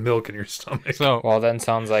fucking milk in your stomach. So, Well, then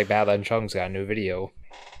sounds like Badland Chung's got a new video.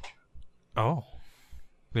 oh,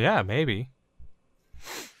 yeah, maybe.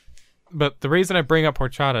 But the reason I bring up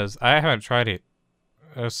horchata is I haven't tried it.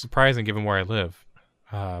 It's surprising given where I live,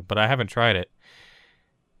 but I haven't tried it.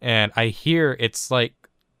 And I hear it's like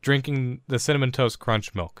drinking the Cinnamon Toast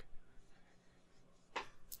Crunch milk.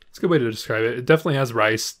 It's a good way to describe it. It definitely has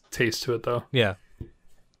rice taste to it, though. Yeah.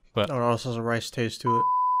 Oh, it also has a rice taste to it.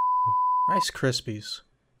 Rice Krispies.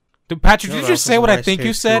 Dude, Patrick, You know did you just say what I think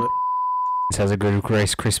you said? This has a good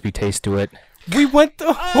Rice Krispie taste to it. We went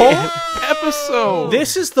the whole episode.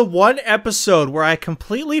 This is the one episode where I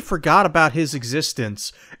completely forgot about his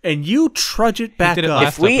existence, and you trudge it back did it up.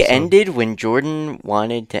 last If we episode. ended when Jordan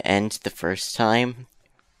wanted to end the first time,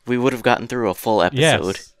 we would have gotten through a full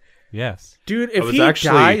episode. Yes. Dude, if was he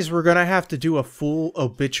actually- dies, we're gonna have to do a full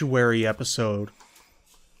obituary episode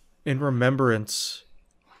in remembrance.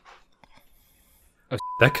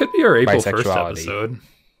 That could be our April 1st Bisexuality. episode.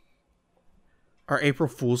 Our April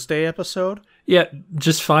Fool's Day episode. Yeah,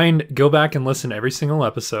 just go back and listen to every single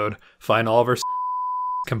episode, find all of our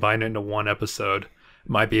combine it into one episode. It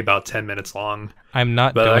might be about 10 minutes long, I'm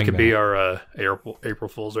not but doing that could be our April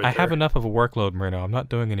Fool's right I there. have enough of a workload, Marino. I'm not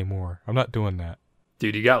doing any more. I'm not doing that.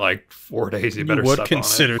 Dude, you got like 4 days. You You better would step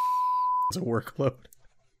consider as a workload.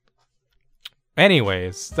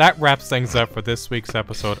 Anyways, that wraps things up for this week's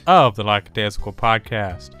episode of the Lackadaisical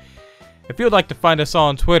Podcast. If you would like to find us all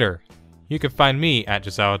on Twitter, you can find me at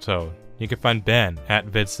Giselle. You can find Ben at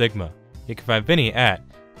VidSigma. You can find Vinny at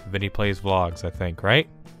Vinny Plays Vlogs, I think, right?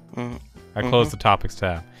 I closed the topics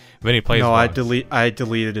tab. Vinny Plays No, Vlogs. I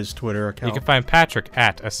deleted his Twitter You account. can find Patrick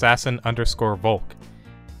at Assassin_Volk.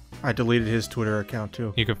 I deleted his Twitter account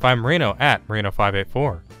too. You can find Marino at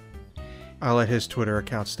Marino584. I'll let his Twitter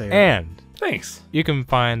account stay on. And Thanks. you can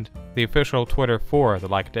find the official Twitter for the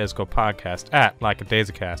Lackadaisical Podcast at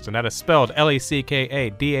Lackadaisicast, and that is spelled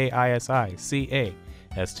LACKADAISICAST.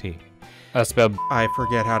 That's spelled I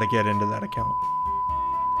forget how to get into that account.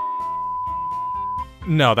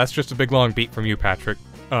 No, that's just a big long beat from you, Patrick.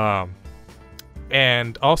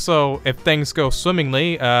 And also, if things go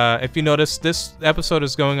swimmingly, if you notice, this episode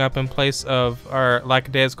is going up in place of our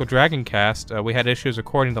Lackadaisical Dragon Cast. We had issues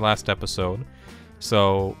recording the last episode,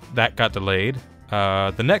 so that got delayed.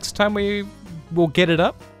 The next time we will get it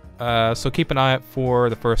up, so keep an eye out for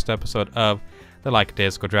the first episode of the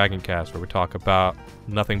Lackadaisical Dragon Cast, where we talk about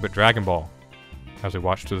nothing but Dragon Ball as we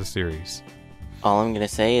watch through the series. All I'm going to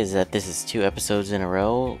say is that this is 2 episodes in a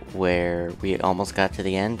row where we almost got to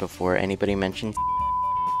the end before anybody mentioned.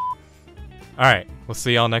 All right, we'll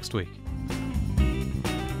see y'all next week.